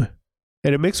 And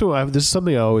it makes me, this is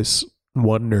something I always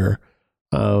wonder,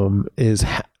 is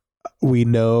we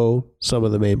know some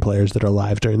of the main players that are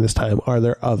alive during this time. Are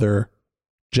there other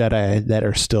Jedi that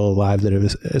are still alive that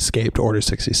have escaped Order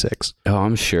 66? Oh,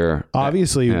 I'm sure.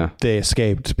 Obviously, they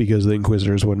escaped because the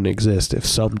Inquisitors wouldn't exist if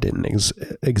some didn't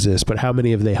exist. But how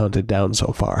many have they hunted down so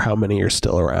far? How many are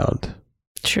still around?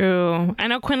 True. I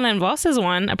know Quinlan Vos is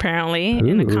one, apparently,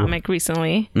 in a comic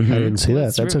recently. I didn't see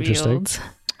that. That's interesting.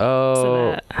 Oh.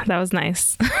 So that was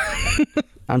nice.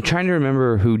 I'm trying to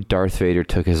remember who Darth Vader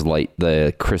took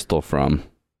the crystal from.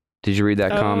 Did you read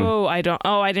that comic? I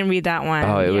didn't read that one.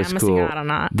 Oh, it was I'm cool. Out on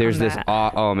that, There's this.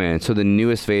 Oh man! So the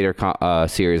newest Vader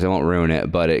series, I won't ruin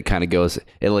it, but it kind of goes.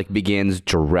 It like begins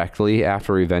directly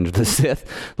after Revenge of the Sith.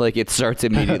 Like it starts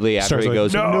immediately after he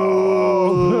goes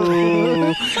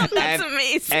no. That's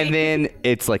amazing. And then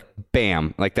it's like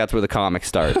bam, like that's where the comic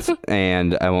starts.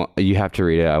 And I won't. You have to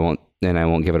read it. I won't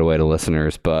give it away to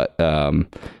listeners. But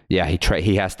yeah,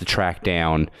 he has to track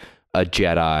down a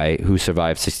Jedi who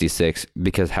survived 66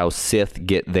 because how Sith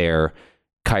get their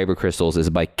kyber crystals is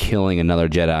by killing another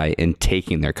Jedi and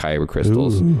taking their kyber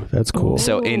crystals. Ooh, that's cool.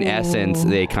 So in essence,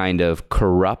 they kind of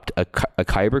corrupt a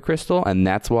kyber crystal, and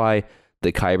that's why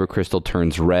the kyber crystal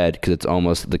turns red, because it's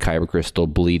almost the kyber crystal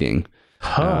bleeding.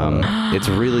 It's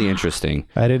really interesting.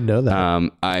 I didn't know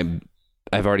that.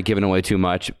 I've already given away too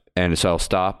much, and so I'll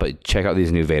stop. But check out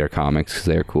these new Vader comics because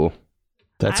they're cool.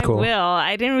 That's cool. I will.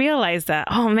 I didn't realize that.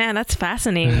 Oh man, that's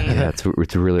fascinating. Yeah,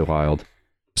 it's really wild.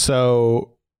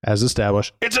 So, as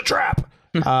established, it's a trap.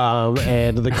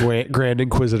 And the Grand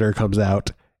Inquisitor comes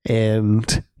out,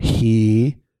 and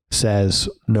he says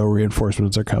no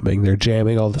reinforcements are coming. They're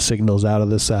jamming all the signals out of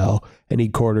the cell, and he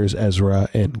corners Ezra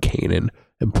and Kanan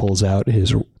and pulls out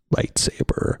his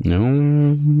lightsaber.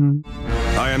 No.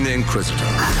 I am the Inquisitor.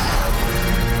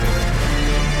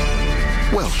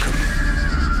 Welcome.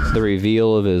 The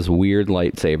reveal of his weird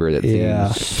lightsaber that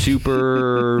seems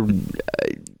super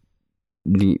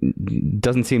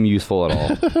doesn't seem useful at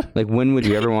all. Like, when would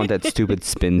you ever want that stupid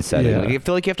spin setting? Like, I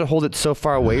feel like you have to hold it so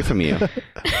far away from you.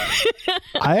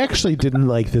 I actually didn't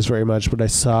like this very much, but I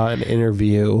saw an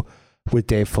interview with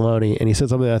Dave Filoni, and he said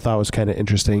something that I thought was kind of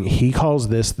interesting. He calls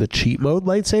this the cheat mode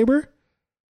lightsaber.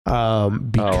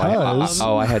 Because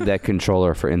I had that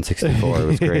controller for N64. It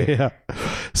was great. Yeah.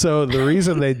 So the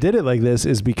reason they did it like this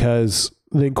is because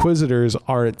the Inquisitors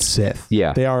aren't Sith.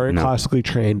 Yeah. They aren't classically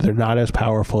trained. They're not as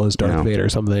powerful as Darth Vader or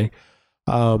something.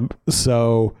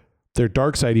 So they're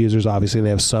dark side users, obviously, and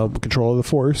they have some control of the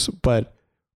Force, but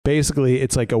basically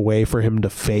it's like a way for him to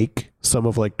fake some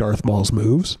of like Darth Maul's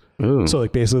moves. Ooh. So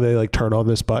like basically they like turn on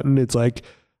this button. It's like,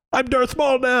 I'm Darth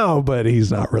Maul now, but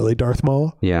he's not really Darth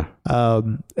Maul. Yeah.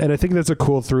 And I think that's a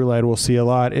cool through line we'll see a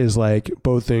lot, is like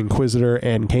both the Inquisitor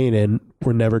and Kanan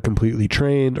were never completely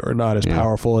trained or not as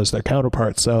powerful as their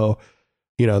counterparts. So,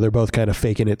 you know, they're both kind of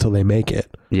faking it till they make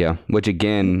it. Yeah. Which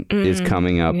again is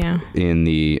coming up in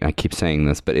the, I keep saying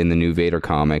this, but in the new Vader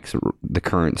comics, the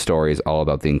current story is all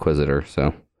about the Inquisitor.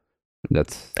 So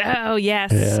that's. Oh,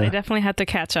 yes. Yeah. I definitely had to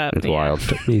catch up. It's wild.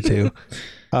 Me too.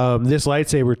 This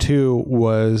lightsaber too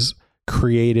was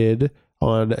created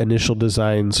on initial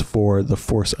designs for the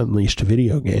Force Unleashed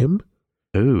video game.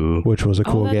 Ooh, which was a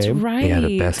cool game. Right. Yeah,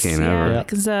 the best game ever.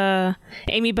 Because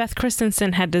Amy Beth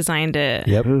Christensen had designed it.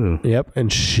 Yep. Ooh. Yep.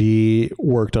 And she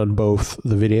worked on both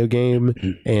the video game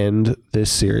and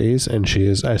this series. And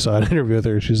I saw an interview with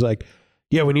her. She's like,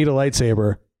 "Yeah, we need a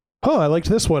lightsaber." Oh, I liked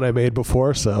this one I made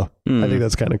before, so I think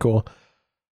that's kind of cool.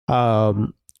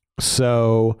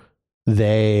 So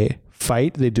they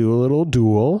fight, they do a little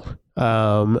duel,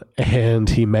 and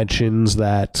he mentions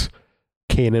that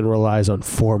Kanan relies on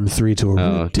Form 3 to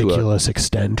a ridiculous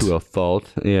extent. To a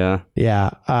fault, yeah.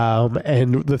 Yeah.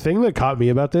 And the thing that caught me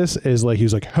about this is like, he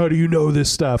was like, how do you know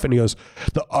this stuff? And he goes,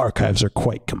 the archives are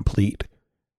quite complete.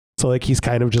 So like, he's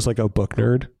kind of just like a book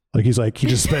nerd. Like, he's like, he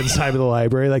just spends time in the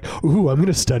library like, ooh, I'm going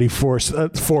to study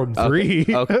Form 3.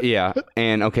 Okay, yeah.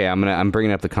 And I'm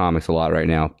bringing up the comics a lot right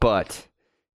now, but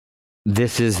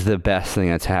this is the best thing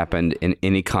that's happened in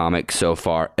any comic so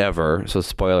far ever. So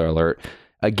spoiler alert.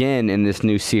 Again, in this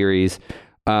new series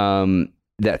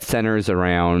that centers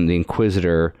around the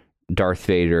Inquisitor, Darth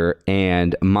Vader,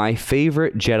 and my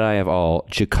favorite Jedi of all,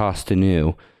 Jocasta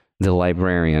Nu, the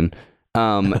librarian.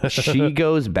 She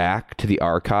goes back to the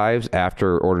archives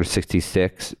after Order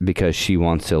 66 because she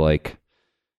wants to like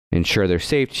ensure they're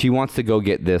safe. She wants to go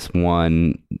get this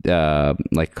one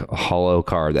like holo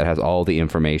card that has all the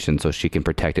information so she can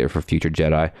protect it for future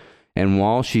Jedi. And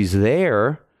while she's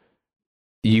there,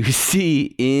 you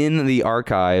see in the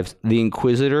archives the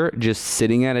Inquisitor just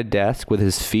sitting at a desk with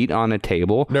his feet on a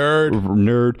table.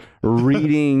 Nerd.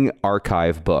 Reading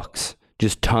archive books.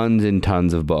 Just tons and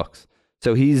tons of books.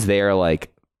 So he's there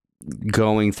like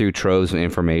going through troves of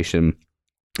information.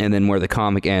 And then where the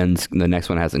comic ends, the next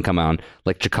one hasn't come out.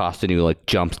 Like Jocasta Nu like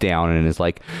jumps down and is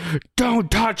like, "Don't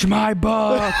touch my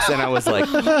books!" And I was like,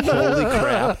 "Holy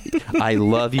crap! I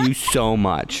love you so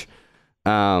much."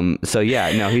 So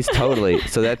yeah, no, he's totally.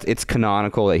 So it's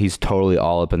canonical that he's totally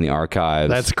all up in the archives.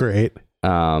 That's great.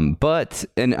 But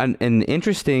and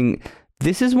interesting.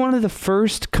 This is one of the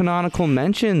first canonical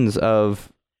mentions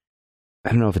of. I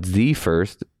don't know if it's the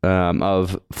first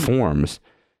of forms.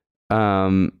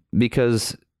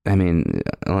 Because, I mean,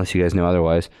 unless you guys know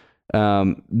otherwise,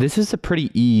 this is a pretty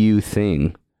EU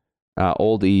thing,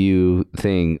 old EU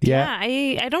thing. Yeah,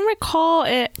 I don't recall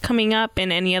it coming up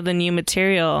in any of the new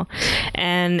material.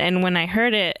 And when I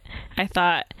heard it, I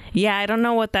thought, yeah, I don't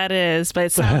know what that is, but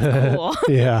it sounds cool.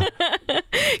 Yeah.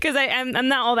 Because I'm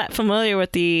not all that familiar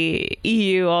with the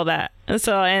EU, all that.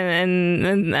 So,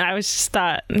 and I was just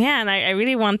thought, yeah, and I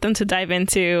really want them to dive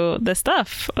into the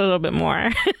stuff a little bit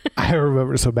more. I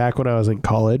remember, so back when I was in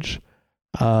college,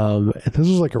 and this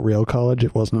was like a real college.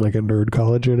 It wasn't like a nerd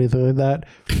college or anything like that.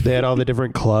 They had all the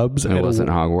different clubs. And it wasn't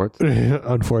Hogwarts.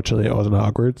 Unfortunately, it wasn't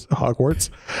Hogwarts.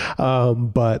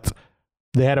 But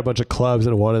they had a bunch of clubs,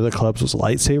 and one of the clubs was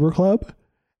Lightsaber Club.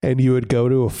 And you would go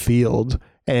to a field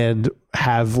and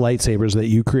have lightsabers that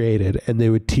you created, and they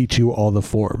would teach you all the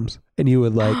forms. And you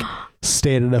would like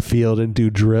stand in a field and do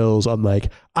drills on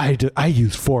like, I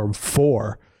use form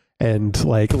 4 and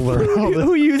like learn all the...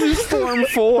 Who uses form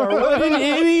 4? What an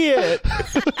idiot.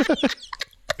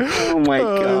 Oh my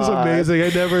God. It was amazing. I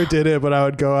never did it, but I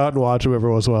would go out and watch them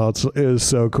every once in a while. It was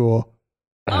so cool.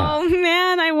 Oh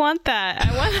man, I want that.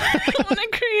 I want to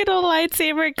create a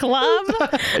lightsaber club.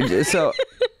 So,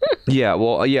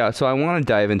 so I want to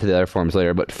dive into the other forms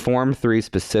later, but Form 3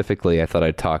 specifically, I thought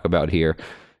I'd talk about here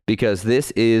because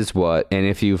this is what, and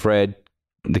if you've read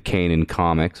the Kanan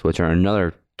comics, which are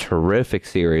another terrific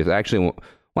series, actually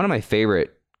one of my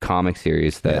favorite comic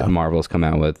series that Marvel's come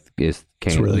out with is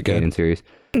the Kanan series.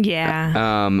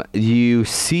 Yeah. You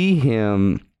see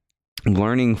him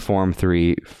learning Form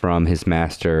 3 from his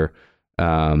master,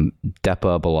 Depa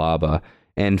Billaba,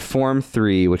 and Form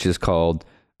 3, which is called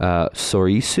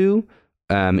Soresu,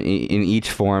 in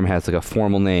each form has like a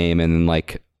formal name and then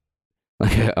like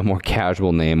a more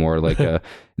casual name, or like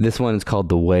this one is called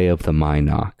the Way of the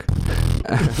Mynock.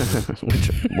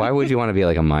 Why would you want to be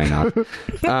like a Mynock?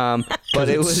 But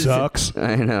it sucks.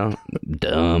 I know,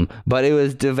 dumb. But it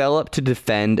was developed to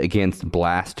defend against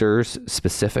blasters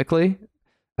specifically.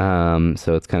 So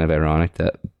it's kind of ironic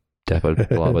that Depa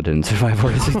Billaba didn't survive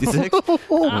Order 66.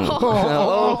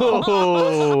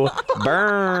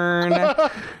 Burn.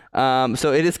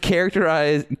 So it is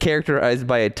characterized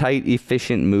by a tight,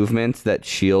 efficient movements that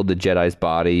shield the Jedi's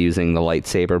body, using the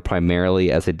lightsaber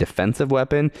primarily as a defensive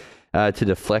weapon to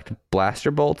deflect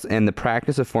blaster bolts. And the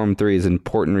practice of Form 3 is an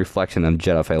important reflection of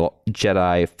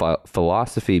Jedi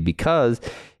philosophy because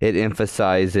it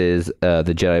emphasizes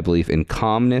the Jedi belief in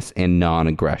calmness and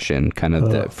non-aggression, kind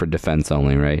of for defense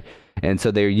only, right? And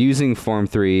so they're using Form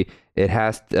 3. It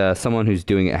has someone who's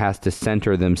doing it has to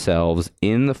center themselves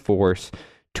in the Force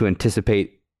to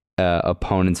anticipate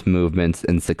opponents' movements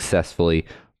and successfully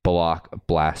block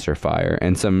blaster fire.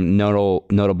 And some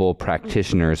notable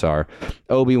practitioners are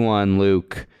Obi-Wan,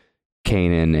 Luke,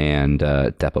 Kanan, and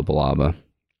Depa Billaba.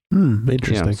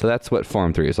 Interesting. So that's what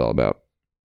Form 3 is all about.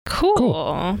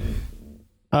 Cool.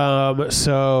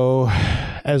 So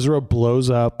Ezra blows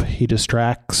up. He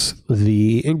distracts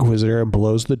the Inquisitor and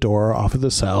blows the door off of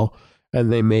the cell, and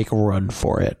they make a run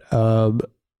for it.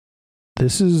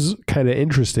 This is kind of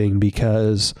interesting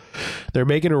because they're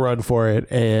making a run for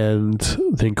it, and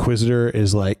the Inquisitor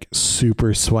is like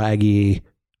super swaggy,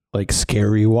 like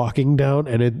scary walking down,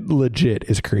 and it legit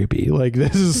is creepy. Like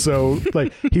this is so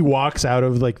like he walks out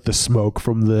of like the smoke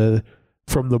from the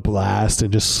blast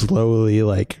and just slowly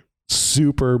like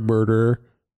super murder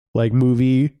like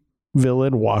movie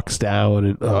villain walks down,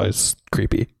 and it's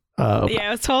creepy. Yeah, it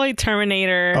was totally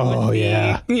Terminator.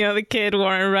 The kid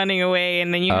running away,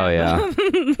 and then you have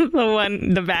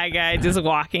the bad guy just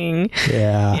walking.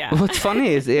 Yeah. What's funny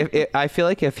is I feel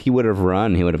like if he would have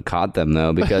run, he would have caught them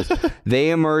though, because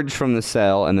they emerge from the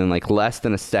cell, and then like less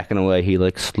than a second away, he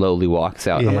like slowly walks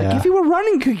out. I'm like, if you were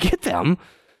running, you could get them.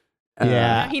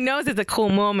 He knows it's a cool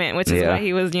moment, which is why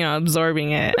he was,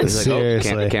 absorbing it. He's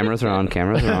like, cameras are on.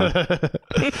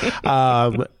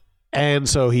 And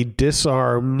so he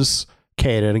disarms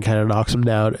Kanan and kind of knocks him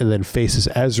down, and then faces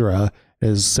Ezra,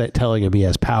 is telling him he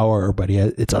has power, but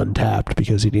it's untapped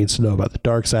because he needs to know about the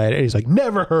dark side. And he's like,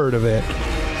 never heard of it.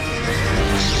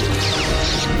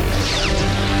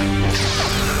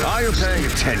 Are you paying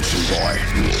attention, boy?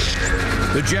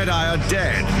 The Jedi are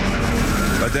dead.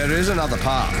 But there is another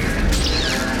path.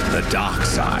 The dark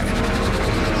side.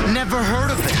 Never heard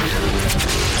of it.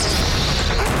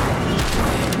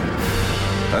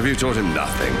 Have you taught him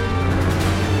nothing?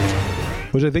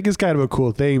 Which I think is kind of a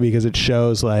cool thing because it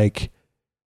shows like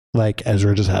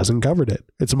Ezra just hasn't covered it.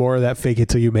 It's more of that fake it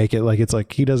till you make it. Like it's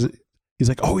like he's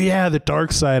like, oh yeah, the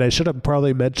dark side. I should have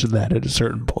probably mentioned that at a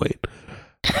certain point.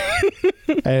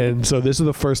 And so this is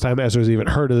the first time Ezra's even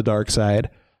heard of the dark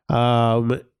side.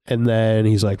 And then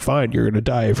he's like, fine, you're going to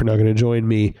die if you're not going to join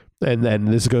me. And then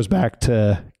this goes back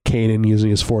to Kanan using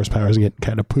his force powers and getting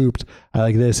kind of pooped. I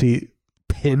like this. He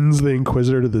pins the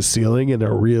Inquisitor to the ceiling in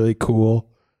a really cool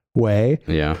way.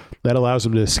 Yeah. That allows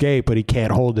him to escape, but he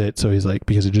can't hold it. So he's like,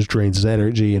 because it just drains his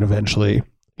energy, and eventually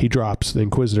he drops the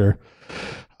Inquisitor.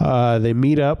 They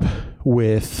meet up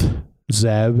with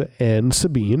Zeb and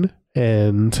Sabine,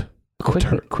 and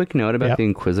quick note about the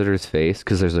Inquisitor's face,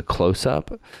 because there's a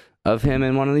close-up of him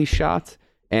in one of these shots,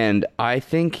 and I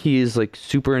think he's like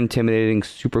super intimidating,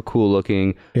 super cool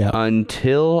looking,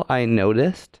 until I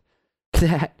noticed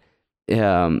that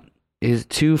his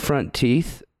two front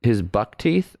teeth, his buck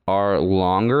teeth, are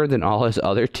longer than all his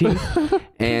other teeth,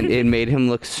 and it made him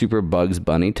look super Bugs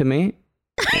Bunny to me,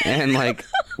 and like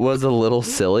was a little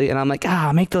silly. And I'm like,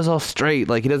 make those all straight.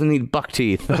 Like he doesn't need buck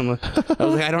teeth. I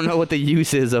was like, I don't know what the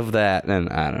use is of that, and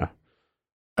I don't know.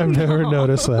 I've never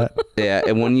noticed that. Yeah,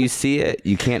 and when you see it,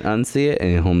 you can't unsee it,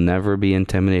 and he'll never be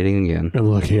intimidating again. I'm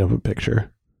looking up a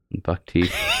picture. Buck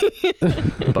teeth.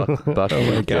 Buck. Oh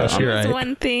my gosh, you're right.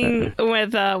 One thing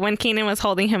with when Kanan was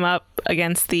holding him up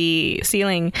against the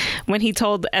ceiling, when he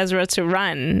told Ezra to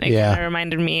run, it kind of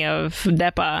reminded me of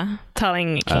Depa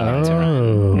telling Kanan to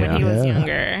run when he was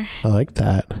younger. I like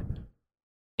that.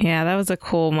 Yeah, that was a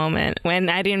cool moment when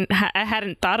I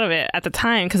hadn't thought of it at the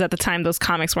time, because at the time those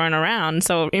comics weren't around.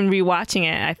 So in rewatching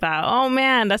it, I thought, oh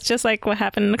man, that's just like what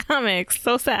happened in the comics.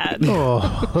 So sad.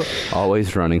 Oh.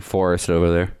 Always running Forrest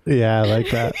over there. Yeah, I like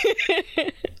that.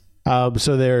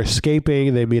 So they're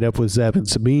escaping. They meet up with Zeb and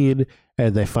Sabine,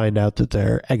 and they find out that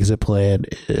their exit plan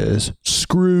is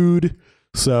screwed.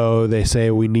 So they say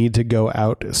we need to go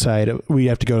outside. We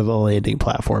have to go to the landing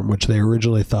platform, which they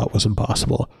originally thought was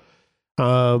impossible.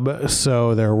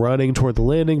 So they're running toward the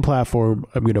landing platform.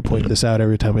 I'm going to point this out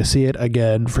every time I see it.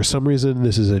 Again, for some reason,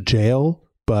 this is a jail,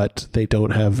 but they don't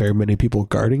have very many people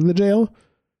guarding the jail.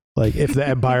 Like if the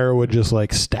Empire would just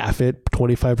like staff it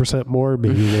 25% more,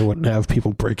 maybe they wouldn't have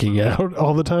people breaking out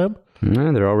all the time.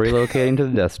 Yeah, they're all relocating to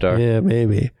the Death Star. Yeah,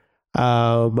 maybe.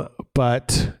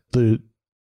 But the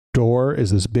door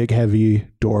is this big, heavy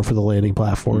door for the landing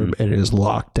platform, and it is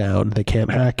locked down. They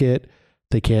can't hack it.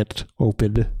 They can't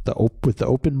open with the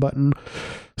open button.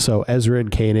 So Ezra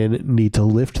and Kanan need to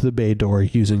lift the bay door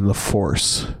using the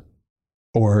Force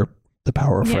or the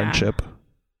power of friendship.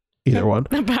 Either one.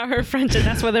 The power of friendship.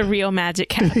 That's where the real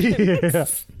magic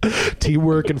happens.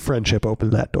 Teamwork and friendship open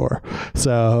that door.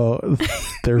 So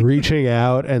they're reaching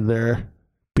out and they're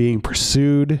being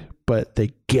pursued, but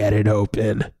they get it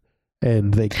open.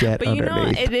 And they get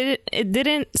underneath. But it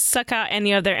didn't suck out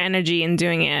any of their energy in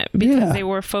doing it, because they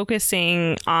were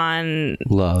focusing on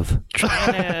love.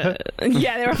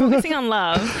 They were focusing on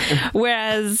love.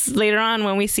 Whereas later on,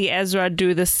 when we see Ezra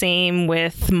do the same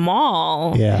with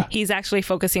Maul, he's actually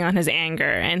focusing on his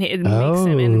anger, and it makes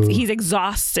him, and he's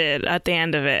exhausted at the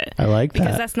end of it. I like that.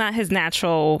 Because that's not his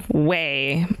natural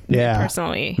way,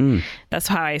 personally. That's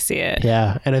how I see it.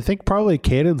 Yeah, and I think probably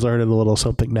Kanan's learning a little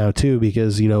something now too,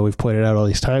 because, we've pointed out all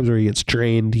these times where he gets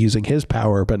drained using his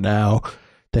power, but now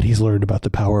that he's learned about the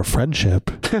power of friendship,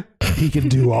 he can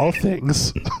do all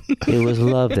things. It was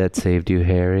love that saved you,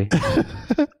 Harry.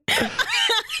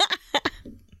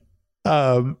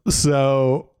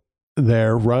 So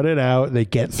they're running out, they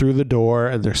get through the door,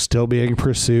 and they're still being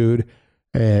pursued,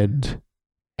 and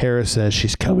Hera says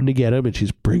she's coming to get him, and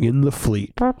she's bringing the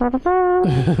fleet.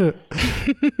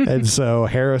 And so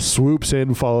Hera swoops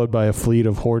in, followed by a fleet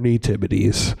of horny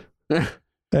Tibbities.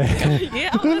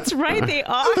 That's right, they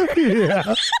are.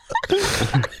 Yeah.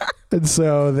 And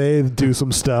so they do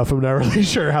some stuff. I'm not really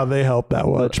sure how they help that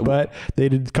much, but they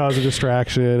did cause a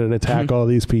distraction and attack all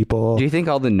these people. Do you think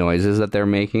all the noises that they're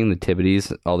making, the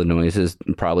Tibbities, all the noises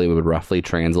probably would roughly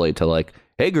translate to like,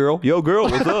 hey girl, yo girl,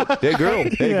 what's up? Hey girl,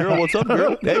 what's up,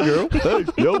 girl? Hey girl, hey,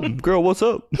 yo girl, what's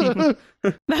up?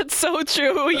 That's so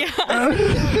true,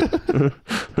 yeah.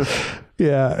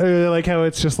 Yeah, I like how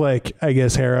it's just like, I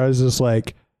guess Hera is just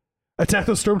like, attack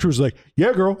those stormtroopers, like,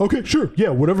 yeah girl, okay, sure, yeah,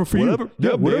 whatever for you.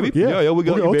 Yeah, baby. Yeah, we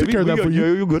got you, I'll baby. take care of that for you.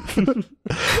 Yeah, you're good.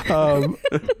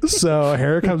 So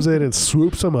Hera comes in and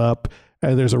swoops them up,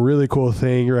 and there's a really cool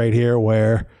thing right here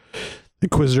where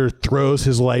Inquisitor throws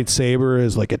his lightsaber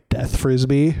as like a death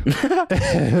frisbee.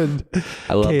 And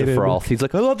I love Kanan, the froth. He's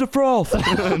like, I love the froth.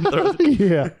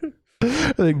 yeah.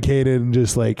 And then Kanan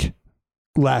just like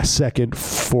last second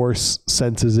force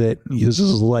senses it, uses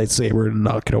his lightsaber to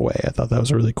knock it away. I thought that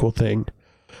was a really cool thing.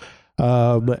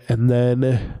 And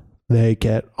then they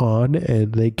get on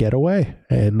and they get away,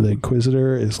 and the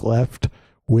Inquisitor is left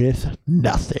with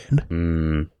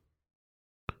nothing.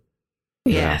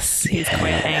 Yes, he's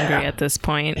quite angry at this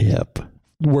point. Yep.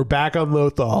 We're back on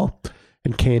Lothal,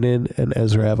 and Kanan and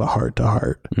Ezra have a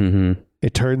heart-to-heart.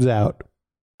 It turns out,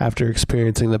 after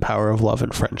experiencing the power of love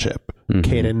and friendship,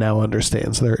 Kanan now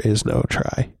understands there is no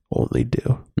try, only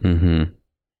do.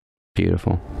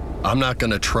 Beautiful. I'm not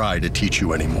going to try to teach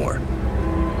you anymore.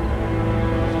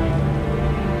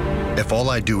 If all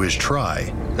I do is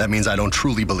try, that means I don't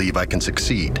truly believe I can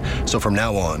succeed. So from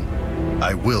now on,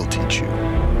 I will teach you.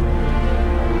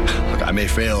 Look, I may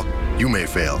fail, you may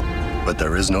fail, but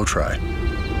there is no try.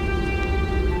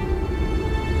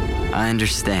 I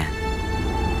understand,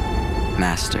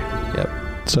 Master. Yep.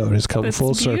 So it has come That's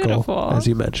full beautiful. circle, as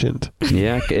you mentioned.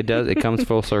 Yeah, it does. It comes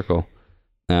full circle.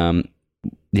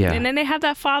 Yeah. And then they have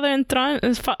that father and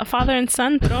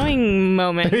son throwing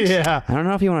moment. Yeah. I don't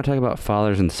know if you want to talk about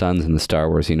fathers and sons in the Star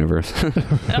Wars universe.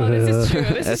 Oh, this is true.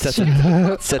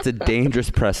 That sets a dangerous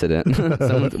precedent.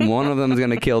 One of them is going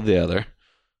to kill the other.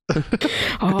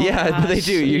 Oh, yeah, gosh. they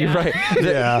do. You're right.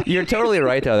 Yeah. You're totally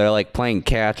right, though. They're like playing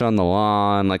catch on the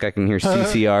lawn. Like I can hear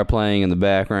CCR playing in the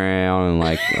background and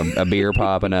like a beer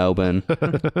popping open.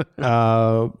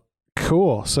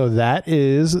 Cool. So that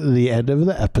is the end of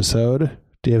the episode.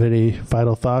 Do you have any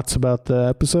final thoughts about the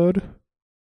episode?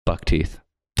 Buck teeth.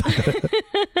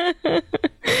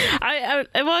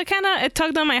 It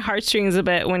tugged on my heartstrings a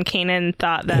bit when Kanan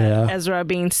thought that Ezra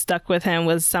being stuck with him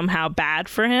was somehow bad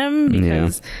for him,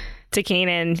 because to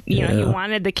Kanan, you know, he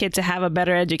wanted the kid to have a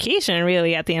better education,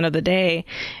 really, at the end of the day.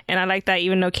 And I like that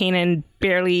even though Kanan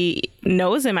barely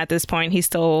knows him at this point, he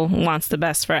still wants the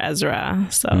best for Ezra.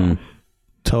 So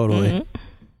totally.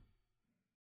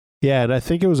 Yeah, and I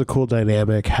think it was a cool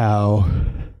dynamic how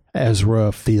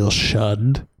Ezra feels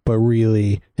shunned, but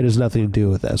really it has nothing to do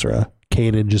with Ezra.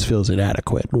 Kanan just feels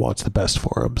inadequate and wants the best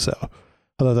for him. So I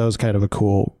thought that was kind of a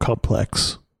cool,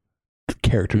 complex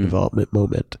character development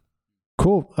moment.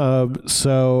 Cool.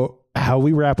 So how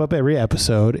we wrap up every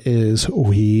episode is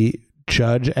we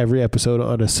judge every episode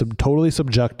on a totally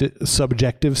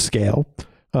subjective scale.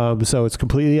 So it's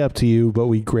completely up to you, but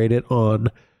we grade it on,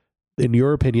 in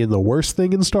your opinion, the worst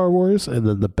thing in Star Wars and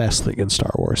then the best thing in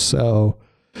Star Wars. So,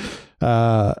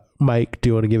 Mike, do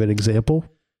you want to give an example?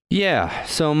 Yeah.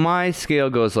 So my scale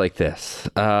goes like this.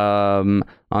 On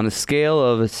a scale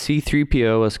of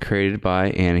C-3PO was created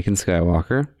by Anakin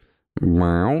Skywalker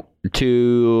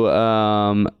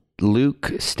to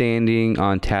Luke standing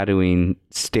on Tatooine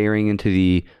staring into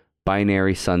the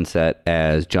binary sunset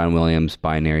as John Williams'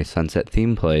 binary sunset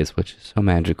theme plays, which is so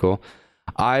magical.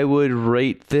 I would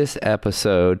rate this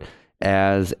episode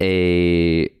as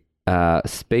a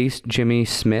Space Jimmy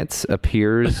Smits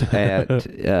appears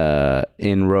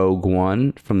in Rogue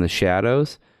One from the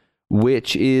shadows,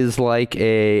 which is like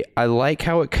I like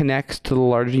how it connects to the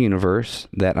larger universe,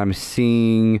 that I'm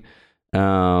seeing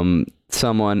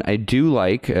someone I do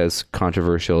like, as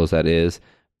controversial as that is,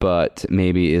 but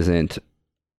maybe isn't,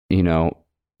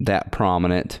 that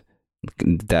prominent,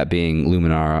 that being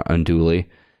Luminara Unduli.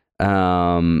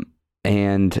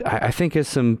 And I think it's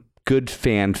some good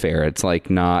fanfare. It's like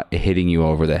not hitting you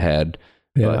over the head,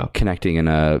 but connecting in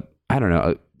I don't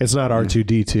know. It's not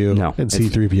R2-D2 and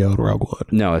C-3PO and Rogue One.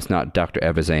 No, it's not Dr.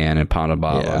 Evazan and Ponda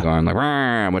Baba going like,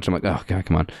 Rah! Which I'm like, oh God,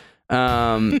 come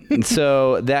on.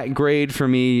 So that grade for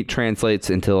me translates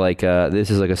into like, this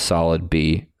is like a solid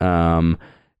B.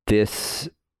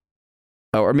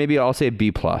 Or maybe I'll say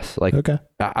B+. Like, okay.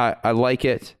 I like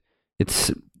it.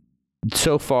 It's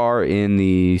so far in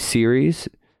the series,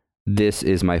 this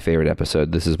is my favorite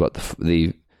episode. This is what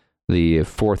the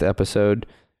fourth episode.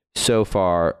 So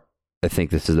far, I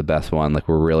think this is the best one. Like,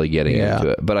 we're really getting into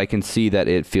it. But I can see that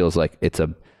it feels like it's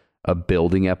a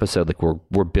building episode. Like,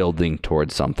 we're building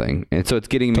towards something. And so it's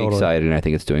getting me excited, and I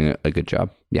think it's doing a good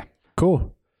job. Yeah.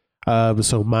 Cool.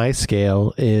 So my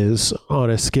scale is on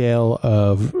a scale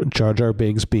of Jar Jar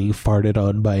Binks being farted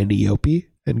on by an Eope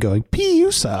and going,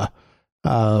 Piusa,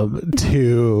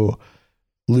 to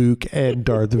Luke and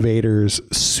Darth Vader's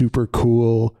super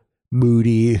cool,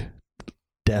 moody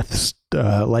death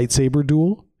lightsaber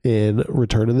duel in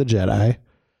Return of the Jedi.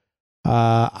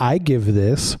 I give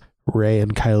this Rey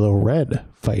and Kylo Ren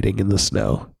fighting in the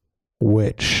snow,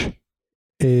 which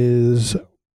is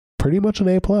pretty much an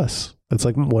A+. It's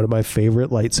like one of my favorite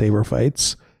lightsaber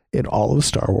fights in all of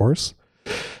Star Wars.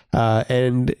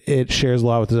 And it shares a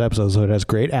lot with this episode. So it has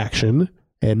great action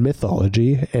and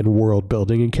mythology and world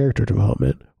building and character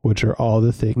development, which are all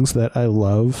the things that I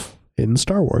love in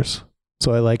Star Wars.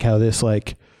 So I like how this,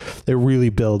 like, it really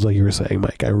builds, like you were saying,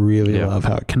 Mike. I really love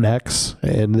how it connects.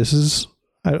 And this is,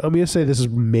 I'm going to say this is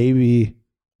maybe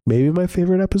my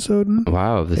favorite episode in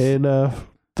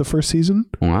the first season.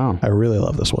 Wow. I really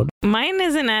love this one. Mine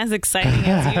isn't as exciting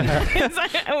as you.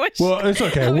 Well, it's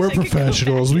okay. We're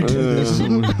professionals. We do this.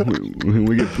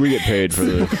 we get paid for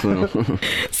this.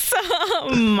 So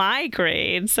my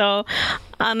grade. So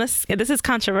this is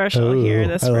controversial here.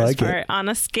 This first part. On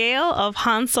a scale of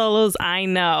Han Solo's I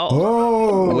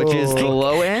Know, which is the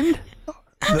low end.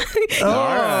 All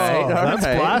right, that's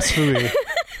blasphemy.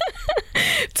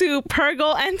 To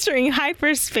Purrgil entering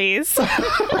hyperspace.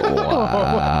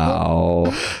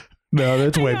 Wow. No,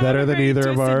 that's way better than either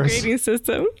of ours. Grading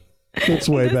system. It's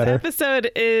way better. This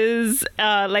episode is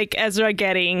like Ezra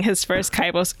getting his first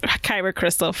kyber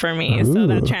crystal for me. Ooh. So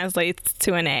that translates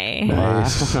to an A.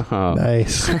 Nice. Wow.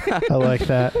 Nice. I like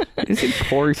that. Is it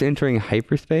Porgs entering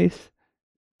hyperspace?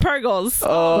 Purrgils.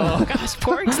 Oh gosh,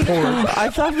 porgs.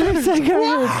 I thought for a second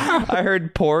I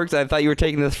heard porgs. I thought you were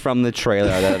taking this from the trailer.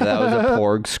 That was a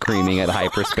porg screaming at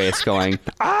hyperspace, going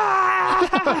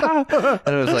ah!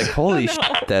 And I was like, holy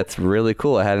shit, that's really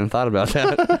cool. I hadn't thought about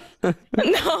that.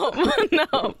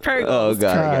 No, Purrgils. Oh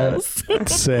god,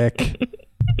 sick.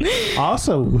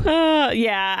 Awesome.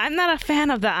 Yeah, I'm not a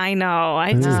fan of the I Know.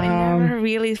 I never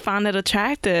really found it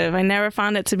attractive. I never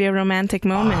found it to be a romantic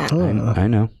moment. I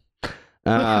know.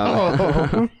 It's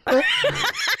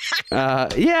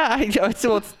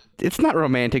not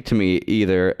romantic to me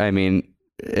either. I mean,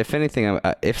 if anything,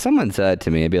 if someone said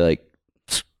to me, I'd be like,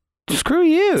 screw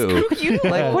you.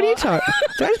 Like, what are you talking?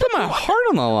 I just put my heart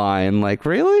on the line. Like,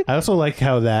 really? I also like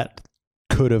how that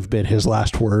could have been his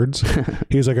last words.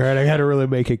 He was like, all right, I got to really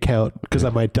make it count because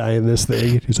I might die in this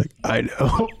thing. And he's like, I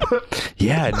know.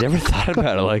 Yeah, I never thought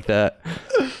about it like that.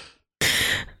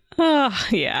 Oh,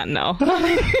 yeah, no.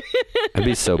 I'd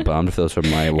be so bummed if those were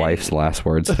my wife's last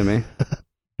words to me.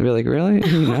 I'd be like, really?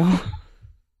 No?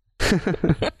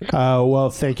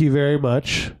 Well, thank you very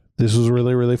much. This was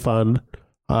really, really fun.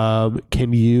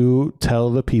 Can you tell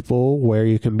the people where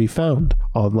you can be found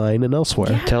online and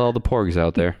elsewhere? Yeah. Tell all the porgs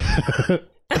out there.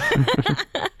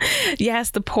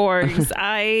 Yes, the porgs.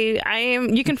 I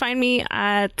am. You can find me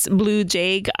at Blue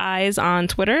Jaig Eyes on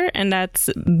Twitter, and that's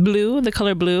blue, the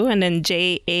color blue, and then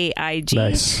JAIG,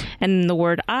 nice. And the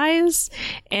word eyes.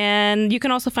 And you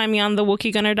can also find me on the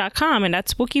WookieGunner.com, and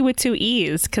that's Wookie with 2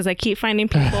 E's because I keep finding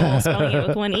people spelling it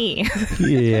with 1 E.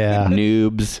 Yeah,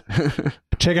 noobs.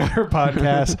 Check out her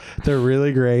podcast; they're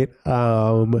really great.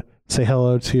 Say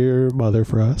hello to your mother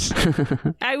for us.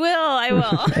 I will.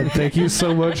 And thank you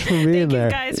so much for being there.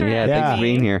 Thank you guys for thanks for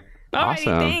being here. Alrighty,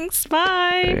 awesome. Thanks.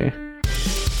 Bye. Okay.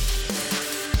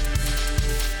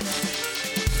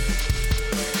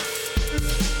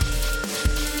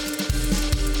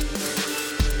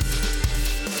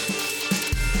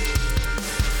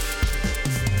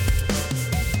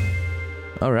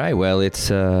 All right. Well, it's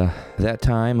that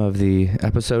time of the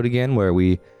episode again where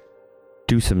we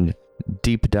do some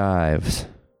deep dives.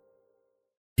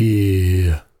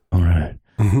 Yeah. All right.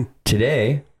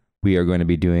 Today, we are going to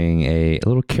be doing a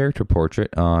little character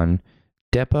portrait on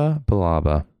Depa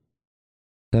Billaba. Is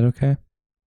that okay?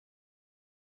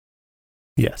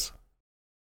 Yes.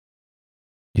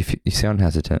 You sound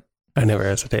hesitant. I never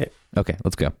hesitate. Okay,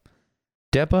 let's go.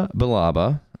 Depa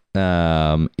Billaba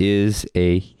is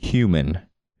a human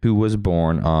who was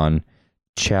born on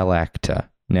Chalacta.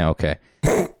 Now, okay.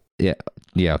 Yeah,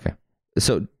 okay.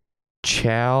 So,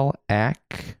 Chalacta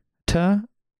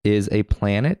is a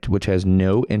planet which has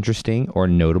no interesting or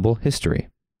notable history.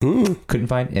 Couldn't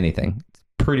find anything. It's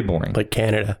pretty boring. Like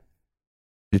Canada.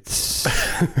 It's,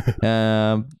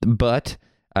 but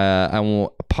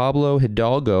Pablo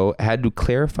Hidalgo had to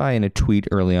clarify in a tweet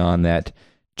early on that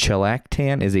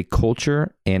Chalactan is a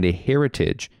culture and a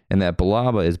heritage, and that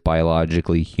Billaba is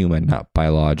biologically human, not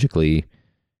biologically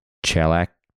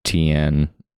Chalactian.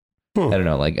 I don't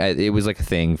know. Like, it was like a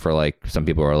thing for like some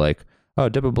people are like, oh,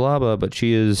 Depa Billaba, but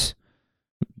she is,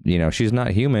 she's not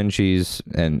human.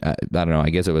 And I don't know. I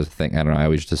guess it was a thing. I don't know. I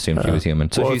always just assumed she was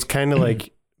human. So it's kind of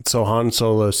like, so Han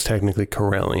Solo's technically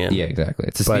Corellian. Yeah, exactly.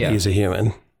 But he's a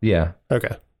human. Yeah.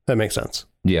 Okay. That makes sense.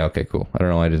 Yeah. Okay, cool. I don't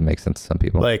know why it doesn't make sense to some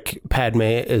people. Like Padme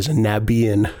is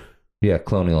Nabian. Yeah.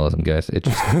 Colonialism, guys. It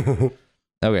just,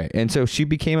 okay. And so she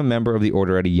became a member of the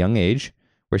Order at a young age,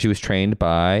 where she was trained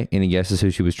by, any guesses who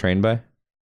she was trained by?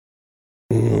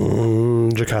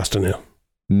 Jocasta Nu.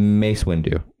 Mace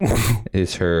Windu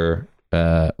is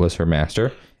was her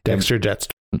master. Dexter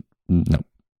Jettster. No.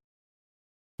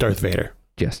 Darth Vader.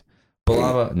 Yes.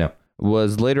 Balaba,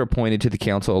 was later appointed to the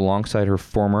council alongside her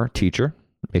former teacher,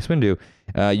 Mace Windu.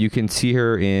 You can see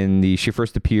her she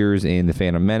first appears in The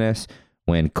Phantom Menace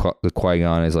when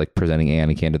Qui-Gon is like presenting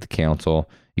Anakin to the council.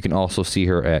 You can also see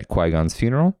her at Qui-Gon's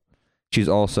funeral. She's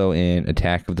also in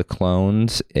Attack of the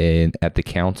Clones at the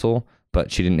council,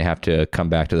 but she didn't have to come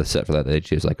back to the set for that. They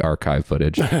just like archive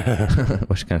footage,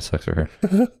 which kind of sucks for her.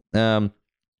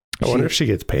 I wonder if she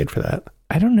gets paid for that.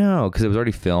 I don't know, because it was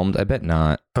already filmed. I bet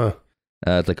not. Huh.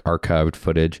 It's like archived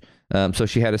footage. So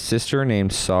she had a sister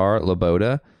named Sar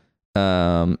Loboda,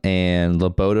 and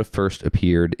Loboda first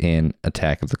appeared in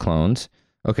Attack of the Clones.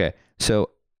 Okay, so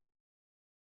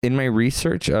in my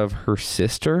research of her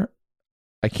sister,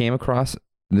 I came across,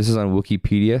 this is on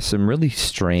Wikipedia, some really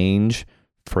strange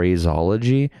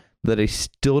phraseology that I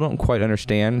still don't quite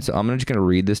understand. So I'm just going to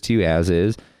read this to you as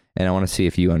is, and I want to see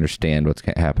if you understand what's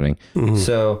happening. Mm-hmm.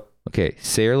 So, okay,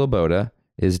 Sayre Loboda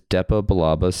is Depa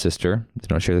Balaba's sister. They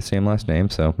don't share the same last name,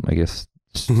 so I guess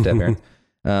step-parent.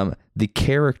 The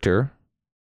character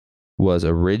was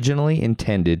originally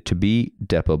intended to be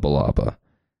Depa Balaba.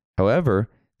 However,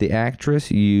 the actress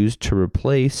used to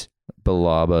replace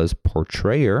Balaba's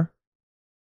portrayer,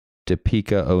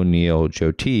 Deepika O'Neil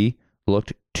Jyoti,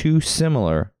 looked too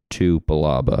similar to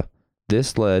Balaba.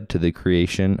 This led to the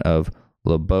creation of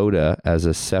Loboda as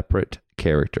a separate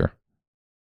character.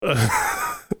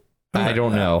 I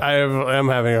don't know. I'm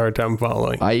having a hard time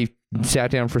following. I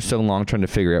sat down for so long trying to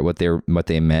figure out what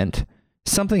they meant.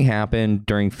 Something happened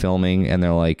during filming, and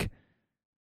they're like,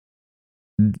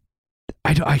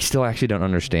 I still actually don't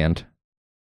understand.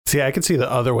 See, I could see the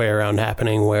other way around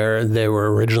happening, where they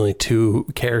were originally two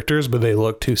characters, but they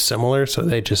looked too similar, so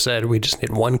they just said, we just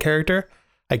need one character.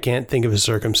 I can't think of a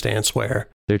circumstance where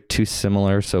they're too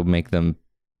similar, so make them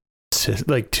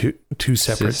like two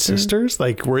separate sisters.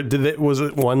 Like, was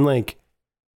it one, like,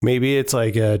 maybe it's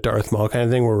like a Darth Maul kind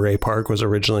of thing where Ray Park was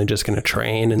originally just going to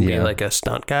train and be like a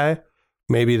stunt guy.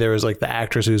 Maybe there was like the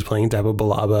actress who was playing Depa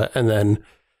Balaba and then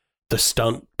the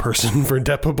stunt person for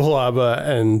Depa Balaba,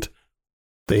 and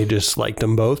they just liked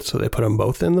them both, so they put them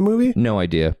both in the movie. No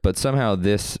idea, but somehow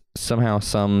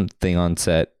something on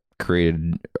set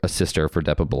created a sister for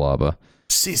Depa Balaba.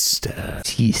 Sister.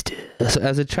 So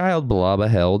as a child,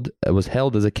 Balaba was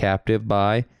held as a captive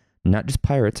by not just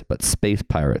pirates, but space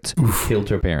pirates who killed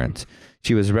her parents.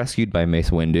 She was rescued by Mace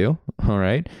Windu, all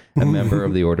right, a member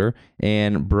of the Order,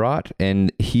 and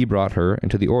he brought her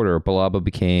into the Order. Balaba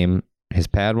became his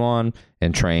Padawan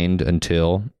and trained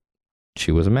until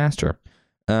she was a master.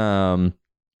 So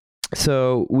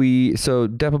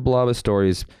Depa Balaba's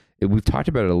stories, we've talked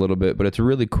about it a little bit, but it's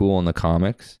really cool in the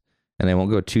comics, and I won't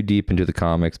go too deep into the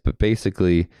comics, but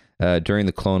basically, during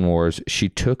the Clone Wars, she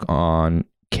took on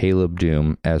Caleb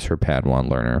Doom as her Padawan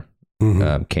learner,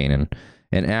 Kanan.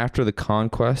 And after the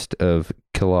conquest of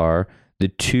Kilar, the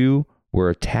two were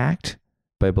attacked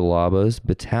by Balaba's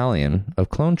battalion of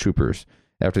clone troopers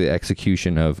after the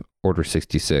execution of Order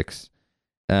 66.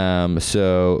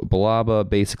 So Balaba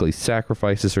basically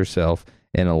sacrifices herself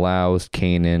and allows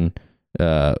Kanan,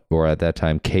 or at that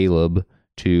time Caleb,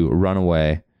 to run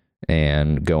away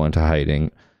and go into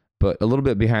hiding. But a little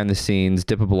bit behind the scenes,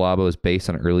 Depa Balaba was based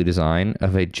on early design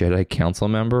of a Jedi Council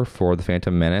member for The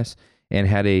Phantom Menace and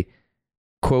had a,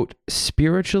 quote,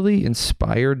 spiritually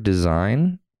inspired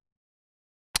design.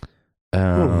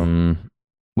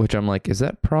 Which I'm like, is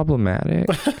that problematic?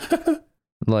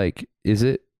 Like, is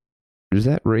that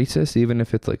racist, even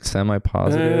if it's like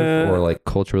semi-positive or like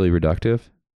culturally reductive?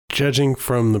 Judging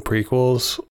from the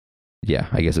prequels, yeah,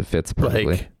 I guess it fits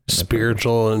perfectly. Like,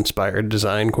 spiritual inspired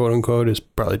design, quote unquote, is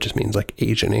probably just means like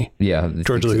Asian-y. Yeah.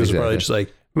 George Lucas is probably just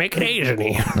like, make it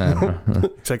Asian-y.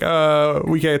 It's like,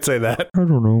 we can't say that. I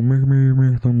don't know,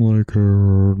 make them like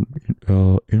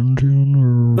Indian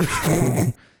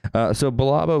or... So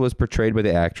Balaba was portrayed by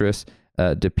the actress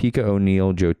Deepika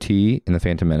O'Neil Jyoti in The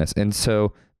Phantom Menace. And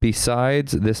so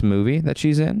besides this movie that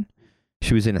she's in,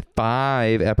 she was in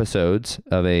 5 episodes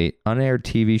of a unaired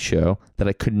TV show that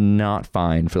I could not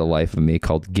find for the life of me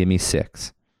called Gimme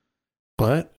 6.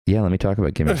 What? Yeah, let me talk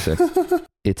about Gimme 6.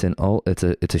 It's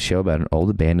a show about an old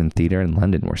abandoned theater in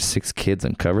London where 6 kids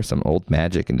uncover some old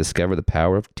magic and discover the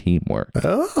power of teamwork.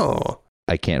 Oh.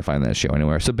 I can't find that show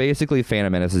anywhere. So basically,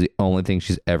 Phantom Menace is the only thing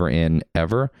she's ever in,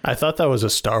 ever. I thought that was a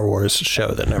Star Wars show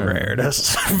that never aired. I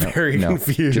was very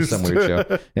confused. Just some weird show.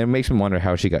 And it makes me wonder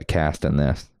how she got cast in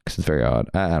this, because it's very odd.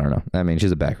 I don't know. I mean,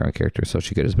 she's a background character, so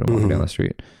she could have just been walking down the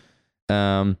street.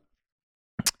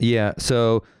 Yeah,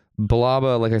 so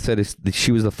Balaba, like I said,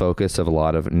 she was the focus of a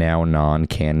lot of now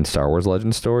non-canon Star Wars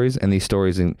Legends stories, and these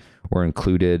stories were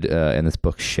included in this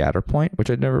book Shatterpoint, which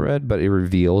I'd never read, but it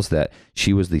reveals that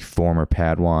she was the former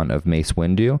Padawan of Mace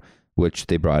Windu, which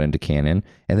they brought into canon,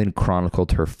 and then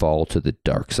chronicled her fall to the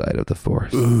dark side of the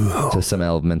Force. Ooh. So some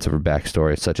elements of her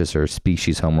backstory, such as her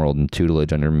species homeworld and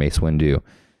tutelage under Mace Windu,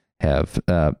 have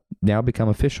now become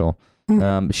official.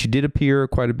 She did appear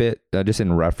quite a bit, just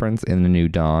in reference in The New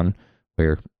Dawn,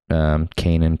 where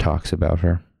Kanan talks about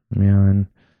her. Yeah, and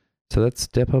so that's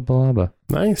Depa Billaba.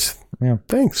 Nice. Yeah.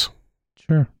 Thanks.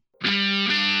 Sure.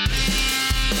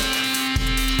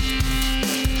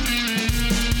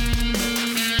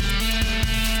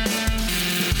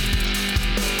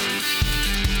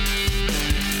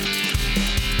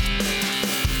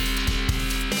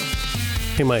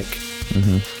 Hey, Mike.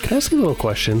 Can I ask you a little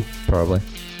question? Probably.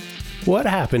 What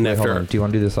happened after... Hold on. Do you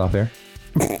want to do this off air?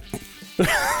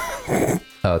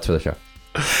 Oh, it's for the show.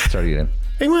 Start again.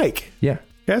 Hey, Mike. Yeah.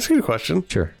 Can I ask you a question?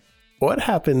 Sure. What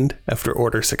happened after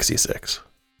Order 66?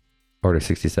 Order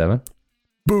 67?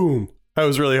 Boom. I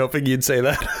was really hoping you'd say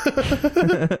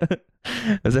that.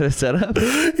 Is that a setup?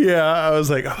 Yeah, I was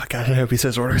like, oh my God, I hope he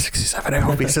says Order 67. I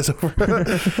hope he says over.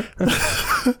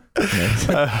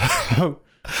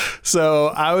 So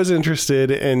I was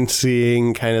interested in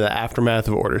seeing kind of the aftermath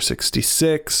of Order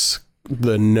 66,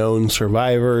 the known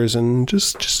survivors, and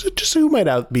just who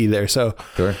might be there. So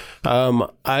sure.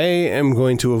 I am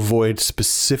going to avoid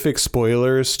specific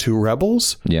spoilers to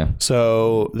Rebels. Yeah.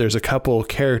 So there's a couple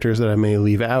characters that I may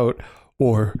leave out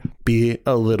or be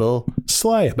a little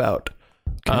sly about.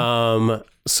 Okay.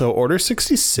 So Order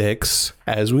 66,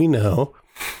 as we know,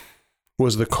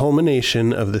 was the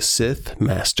culmination of the Sith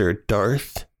Master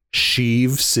Darth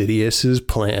Sheev Sidious's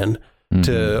plan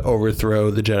to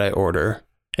overthrow the Jedi Order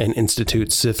and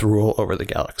institute Sith rule over the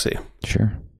galaxy.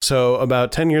 Sure. So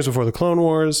about 10 years before the Clone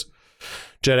Wars,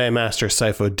 Jedi Master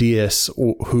Sifo Dyas,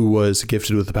 who was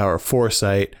gifted with the power of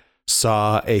foresight,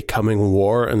 saw a coming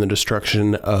war and the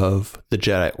destruction of the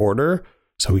Jedi Order.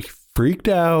 So he freaked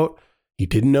out. He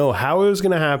didn't know how it was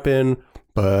going to happen,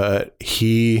 but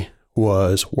he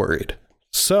was worried.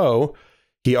 So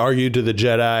he argued to the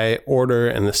Jedi Order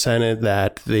and the Senate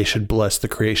that they should bless the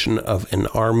creation of an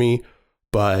army,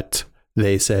 but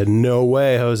they said, no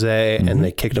way, Jose, and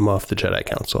they kicked him off the Jedi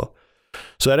Council.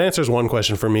 So that answers one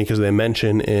question for me, because they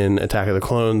mention in Attack of the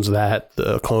Clones that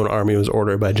the clone army was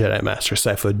ordered by Jedi Master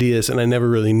Sifo Dyas, and I never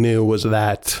really knew, was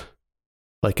that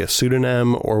like a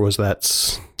pseudonym or was that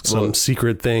some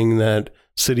secret thing that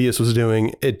Sidious was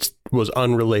doing? It was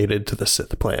unrelated to the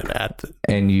Sith plan.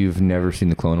 And you've never seen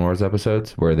the Clone Wars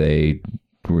episodes where they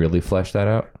really flesh that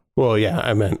out? Well, yeah,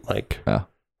 I meant like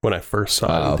when I first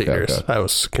saw it in theaters. Okay. I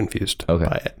was confused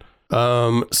by it.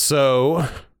 So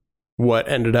what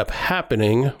ended up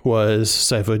happening was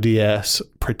Sifo Dyas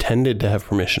pretended to have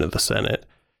permission of the Senate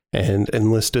and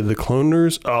enlisted the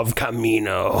cloners of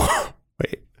Camino.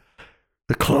 Wait.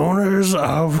 The cloners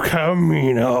of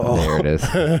Camino. There it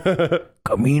is.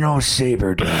 Camino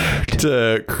Saber Dart.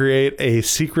 To create a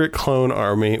secret clone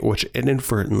army, which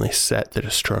inadvertently set the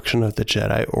destruction of the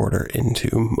Jedi Order into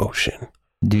motion.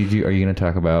 Are you going to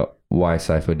talk about why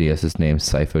Sifo Dyas is named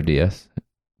Sifo Dyas?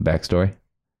 Backstory?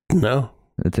 No.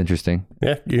 That's interesting.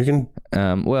 Yeah, you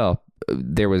can. Well,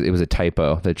 it was a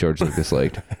typo that George Lucas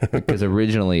liked, because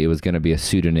originally it was going to be a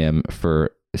pseudonym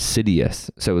for Sidious.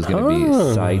 So it was going to be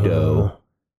Sido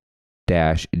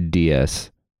Dyas.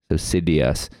 So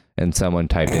Sidious. And someone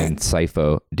typed in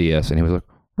Sifo Dyas, and he was like,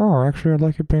 oh, actually, I'd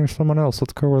like it being someone else.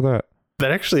 Let's go with that.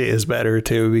 That actually is better,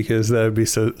 too, because that would be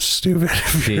so stupid.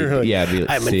 If you're like, yeah,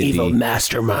 I'm an evil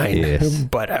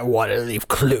mastermind, but I want to leave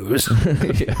clues.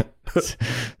 Yeah.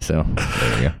 So,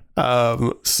 there you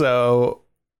go. So,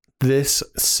 this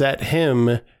set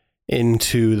him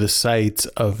into the sights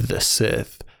of the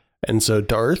Sith. And so,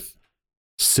 Darth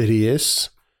Sidious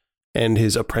and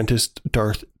his apprentice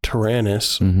Darth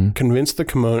Tyrannus convinced the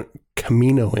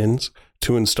Kaminoans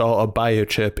to install a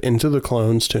biochip into the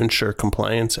clones to ensure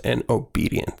compliance and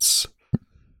obedience.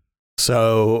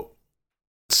 So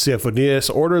Sifo Dyas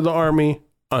ordered the army.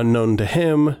 Unknown to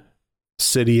him,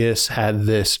 Sidious had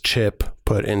this chip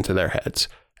put into their heads.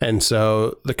 And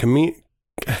so the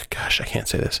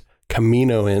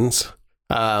Kaminoans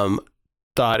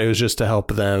thought it was just to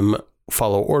help them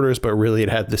follow orders, but really it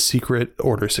had the secret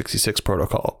Order 66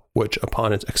 protocol, which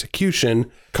upon its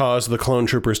execution caused the clone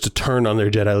troopers to turn on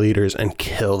their Jedi leaders and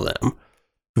kill them.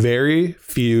 Very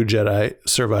few Jedi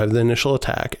survived the initial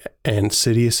attack, and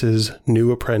Sidious's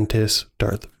new apprentice,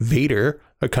 Darth Vader,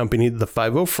 accompanied the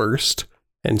 501st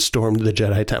and stormed the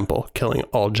Jedi Temple, killing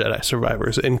all Jedi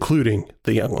survivors, including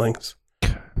the younglings.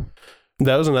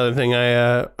 That was another thing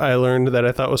I learned that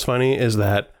I thought was funny, is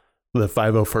that the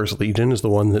 501st Legion is the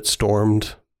one that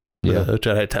stormed the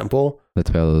Jedi Temple.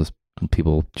 That's why all those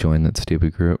people joined that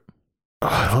stupid group. Oh,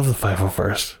 I love the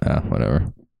 501st. Oh,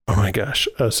 whatever. Oh my gosh.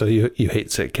 Oh, so you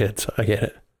hate sick kids. I get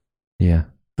it. Yeah.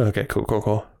 Okay,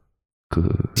 cool.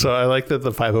 So I like that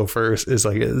the 501st is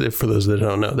like, for those that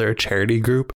don't know, they're a charity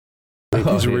group.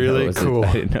 It's really cool.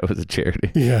 I didn't know it was a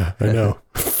charity. Yeah, I know.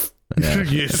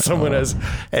 Someone has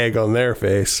egg on their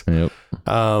face. Yep.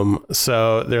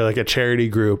 So they're like a charity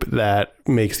group that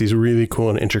makes these really cool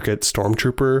and intricate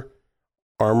stormtrooper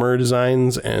armor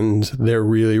designs, and they're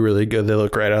really, really good. They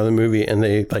look right out of the movie, and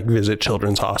they like visit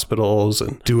children's hospitals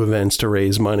and do events to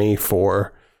raise money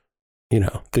for,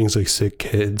 things like sick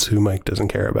kids who Mike doesn't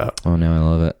care about. Oh, now I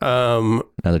love it.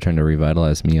 Now they're trying to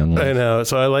revitalize me young life. I know.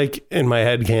 So I like, in my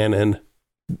head canon,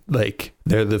 like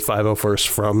they're the 501st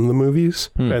from the movies,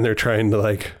 and they're trying to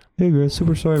like, hey guys,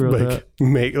 super sorry about that.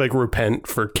 Make repent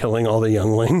for killing all the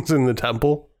younglings in the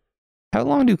temple. How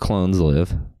long do clones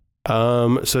live?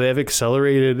 So they have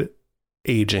accelerated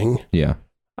aging. Yeah.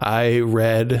 I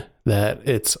read that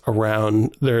it's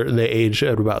around they age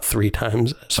at about 3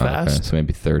 times as fast. Okay, so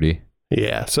maybe 30.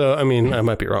 Yeah. So I mean, I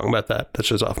might be wrong about that. That's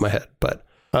just off my head. But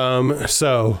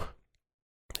so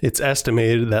it's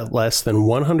estimated that less than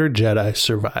 100 Jedi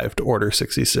survived Order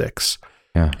 66.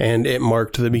 Yeah. And it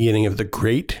marked the beginning of the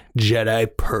Great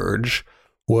Jedi Purge,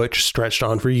 which stretched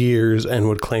on for years and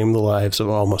would claim the lives of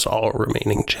almost all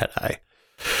remaining Jedi.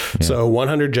 Yeah. So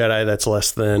 100 Jedi, that's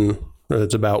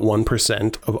about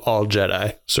 1% of all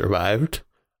Jedi survived.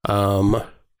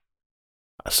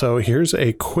 So here's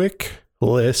a quick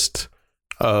list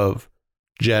of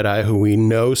Jedi who we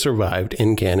know survived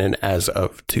in canon as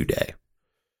of today.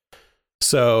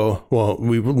 So,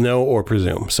 we will know or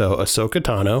presume. So Ahsoka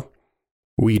Tano,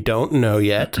 we don't know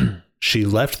yet. She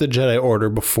left the Jedi Order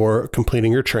before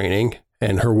completing her training,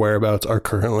 and her whereabouts are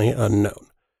currently unknown.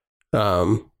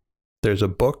 There's a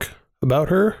book about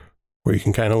her where you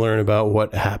can kind of learn about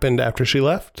what happened after she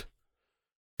left,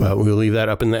 but we'll leave that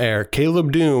up in the air.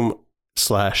 Caleb Doom /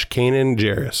 Kanan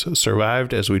Jarrus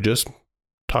survived, as we just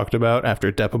talked about,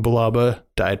 after Depa Billaba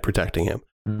died protecting him.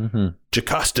 Mm-hmm.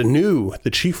 Jocasta Nu,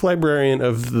 the chief librarian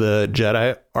of the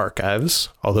Jedi Archives,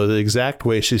 although the exact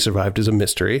way she survived is a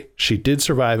mystery. She did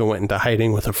survive and went into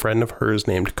hiding with a friend of hers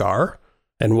named Gar.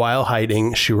 And while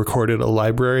hiding, she recorded a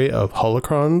library of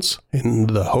holocrons in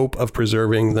the hope of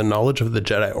preserving the knowledge of the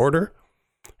Jedi Order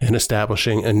and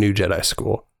establishing a new Jedi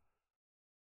school.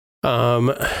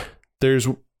 There's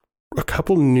a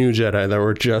couple new Jedi that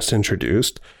were just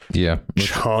introduced. Yeah.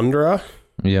 Chandra.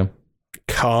 Yeah.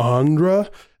 Khandra.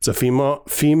 It's a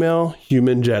female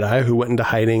human Jedi who went into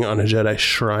hiding on a Jedi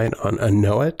shrine on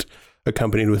Anoet,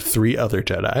 accompanied with 3 other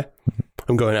Jedi.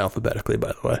 I'm going alphabetically,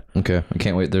 by the way. Okay. I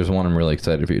can't wait. There's one I'm really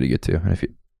excited for you to get to.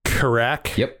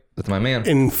 Karak. Yep. That's my man.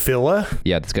 Infilla.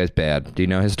 Yeah, this guy's bad. Do you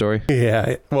know his story?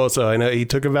 Yeah. Well, so I know he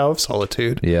took a vow of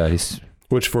solitude. Yeah,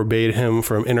 which forbade him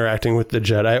from interacting with the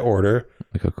Jedi Order.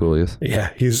 Look how cool he is.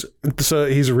 Yeah, he's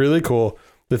really cool.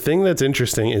 The thing that's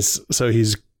interesting is, so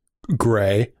he's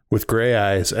gray with gray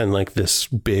eyes and like this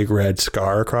big red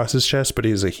scar across his chest, but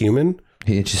he's a human.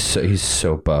 He's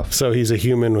so buff. So he's a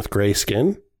human with gray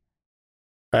skin.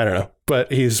 I don't know,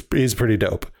 but he's pretty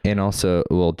dope. And also,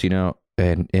 well, do you know?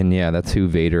 And yeah, that's who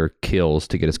Vader kills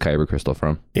to get his kyber crystal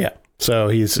from. Yeah. So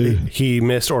he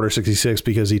missed Order 66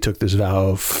 because he took this vow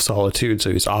of solitude.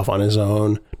 So he's off on his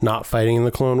own, not fighting in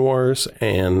the Clone Wars,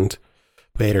 and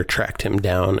Vader tracked him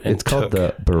down. And it's called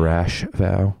the Barash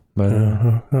vow.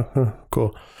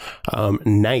 Cool.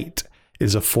 Knight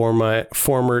is a former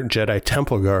Jedi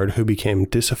Temple guard who became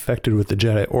disaffected with the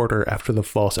Jedi Order after the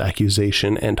false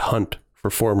accusation and hunt for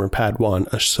former Padawan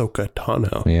Ahsoka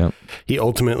Tano. Yeah. He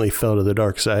ultimately fell to the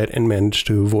dark side and managed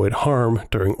to avoid harm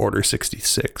during Order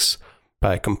 66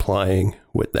 by complying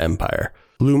with the Empire.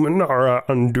 Luminara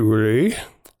Unduri,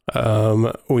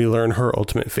 we learn her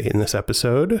ultimate fate in this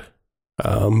episode,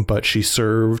 but she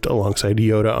served alongside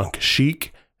Yoda on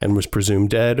Kashyyyk and was presumed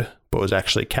dead, but was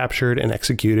actually captured and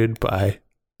executed by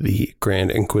the Grand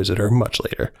Inquisitor much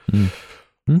later.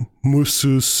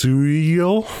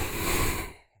 Mususuil,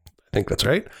 I think that's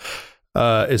right,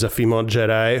 is a female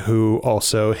Jedi who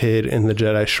also hid in the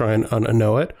Jedi Shrine on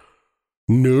Anoet.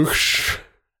 Nuhj,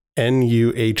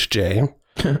 Nuhj,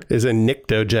 is a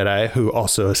Nikto Jedi who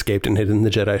also escaped and hid in the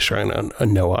Jedi Shrine on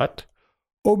Anoet.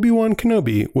 Obi-Wan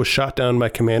Kenobi was shot down by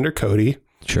Commander Cody.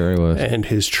 Sure he was. And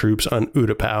his troops on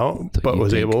Utapau, but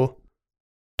was able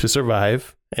to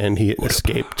survive, and he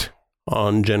escaped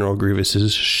on General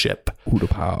Grievous's ship.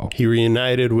 Utapau. He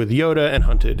reunited with Yoda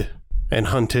and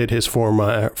hunted his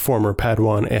former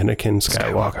Padawan Anakin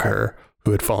Skywalker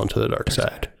who had fallen to the dark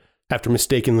side. After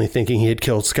mistakenly thinking he had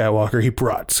killed Skywalker, he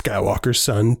brought Skywalker's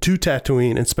son to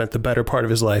Tatooine and spent the better part of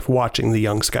his life watching the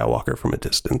young Skywalker from a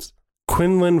distance.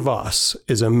 Quinlan Vos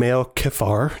is a male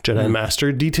Kefar Jedi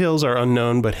Master. Details are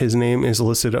unknown, but his name is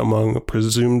listed among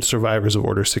presumed survivors of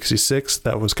Order 66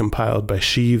 that was compiled by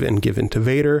Sheev and given to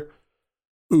Vader.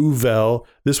 Uvel,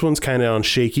 this one's kind of on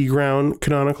shaky ground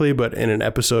canonically, but in an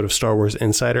episode of Star Wars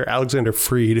Insider, Alexander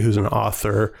Freed, who's an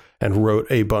author and wrote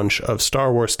a bunch of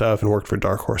Star Wars stuff and worked for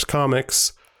Dark Horse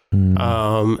Comics,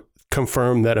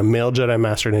 confirmed that a male Jedi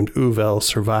Master named Uvel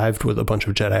survived with a bunch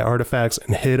of Jedi artifacts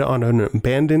and hid on an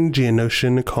abandoned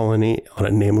Geonosian colony on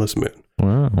a nameless moon.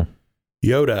 Wow.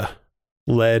 Yoda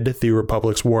led the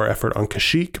Republic's war effort on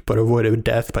Kashyyyk, but avoided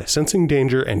death by sensing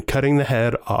danger and cutting the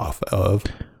head off of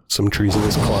some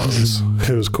treasonous clones.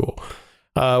 It was cool.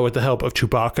 With the help of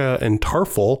Chewbacca and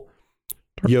Tarful,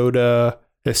 Yoda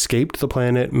escaped the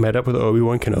planet, met up with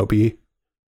Obi-Wan Kenobi.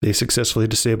 They successfully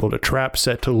disabled a trap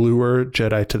set to lure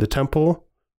Jedi to the temple,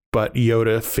 but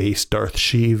Yoda faced Darth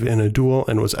Sheev in a duel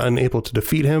and was unable to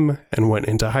defeat him and went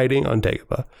into hiding on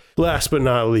Dagobah. Last but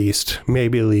not least,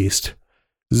 maybe least,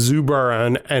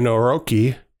 Zubaran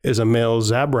Anoroki is a male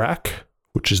Zabrak,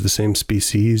 which is the same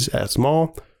species as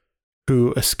Maul,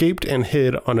 who escaped and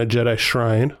hid on a Jedi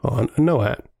shrine on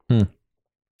Anoat.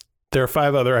 There are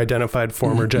 5 other identified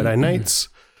former Jedi Knights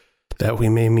that we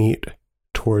may meet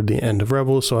toward the end of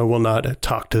Rebels, so I will not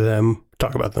talk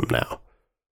about them now.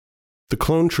 The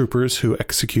clone troopers who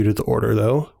executed the order,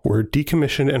 though, were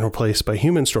decommissioned and replaced by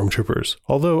human stormtroopers,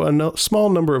 although a small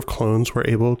number of clones were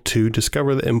able to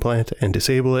discover the implant and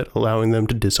disable it, allowing them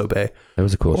to disobey. That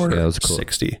was a cool Order that was a cool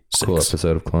 66. Cool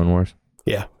episode of Clone Wars.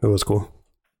 Yeah, it was cool.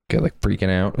 Get like freaking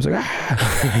out. I was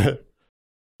like,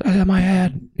 that's in my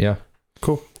head. Yeah.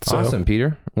 Cool. Awesome,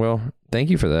 Peter. Well, thank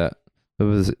you for that. It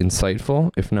was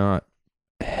insightful, if not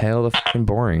hell of fucking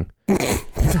boring. I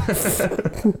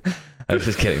was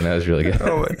just kidding. That was really good.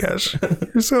 Oh my gosh.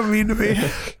 You're so mean to me.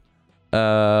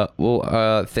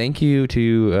 Thank you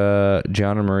to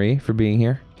John and Marie for being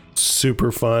here.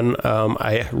 Super fun.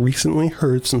 I recently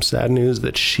heard some sad news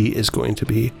that she is going to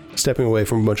be stepping away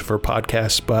from a bunch of her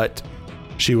podcasts, but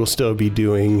she will still be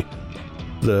doing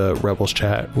the Rebels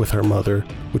chat with her mother,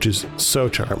 which is so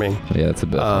charming. Yeah, that's a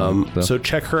bit so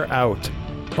check her out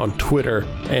on Twitter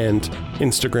and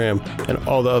Instagram and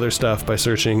all the other stuff by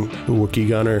searching the Wookiee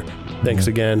Gunner. Thanks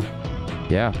again.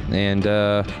 Yeah, and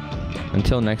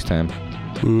until next time,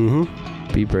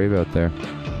 be brave out there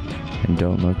and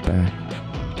don't look back.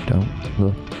 Don't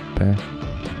look back.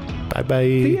 Bye-bye.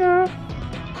 See ya.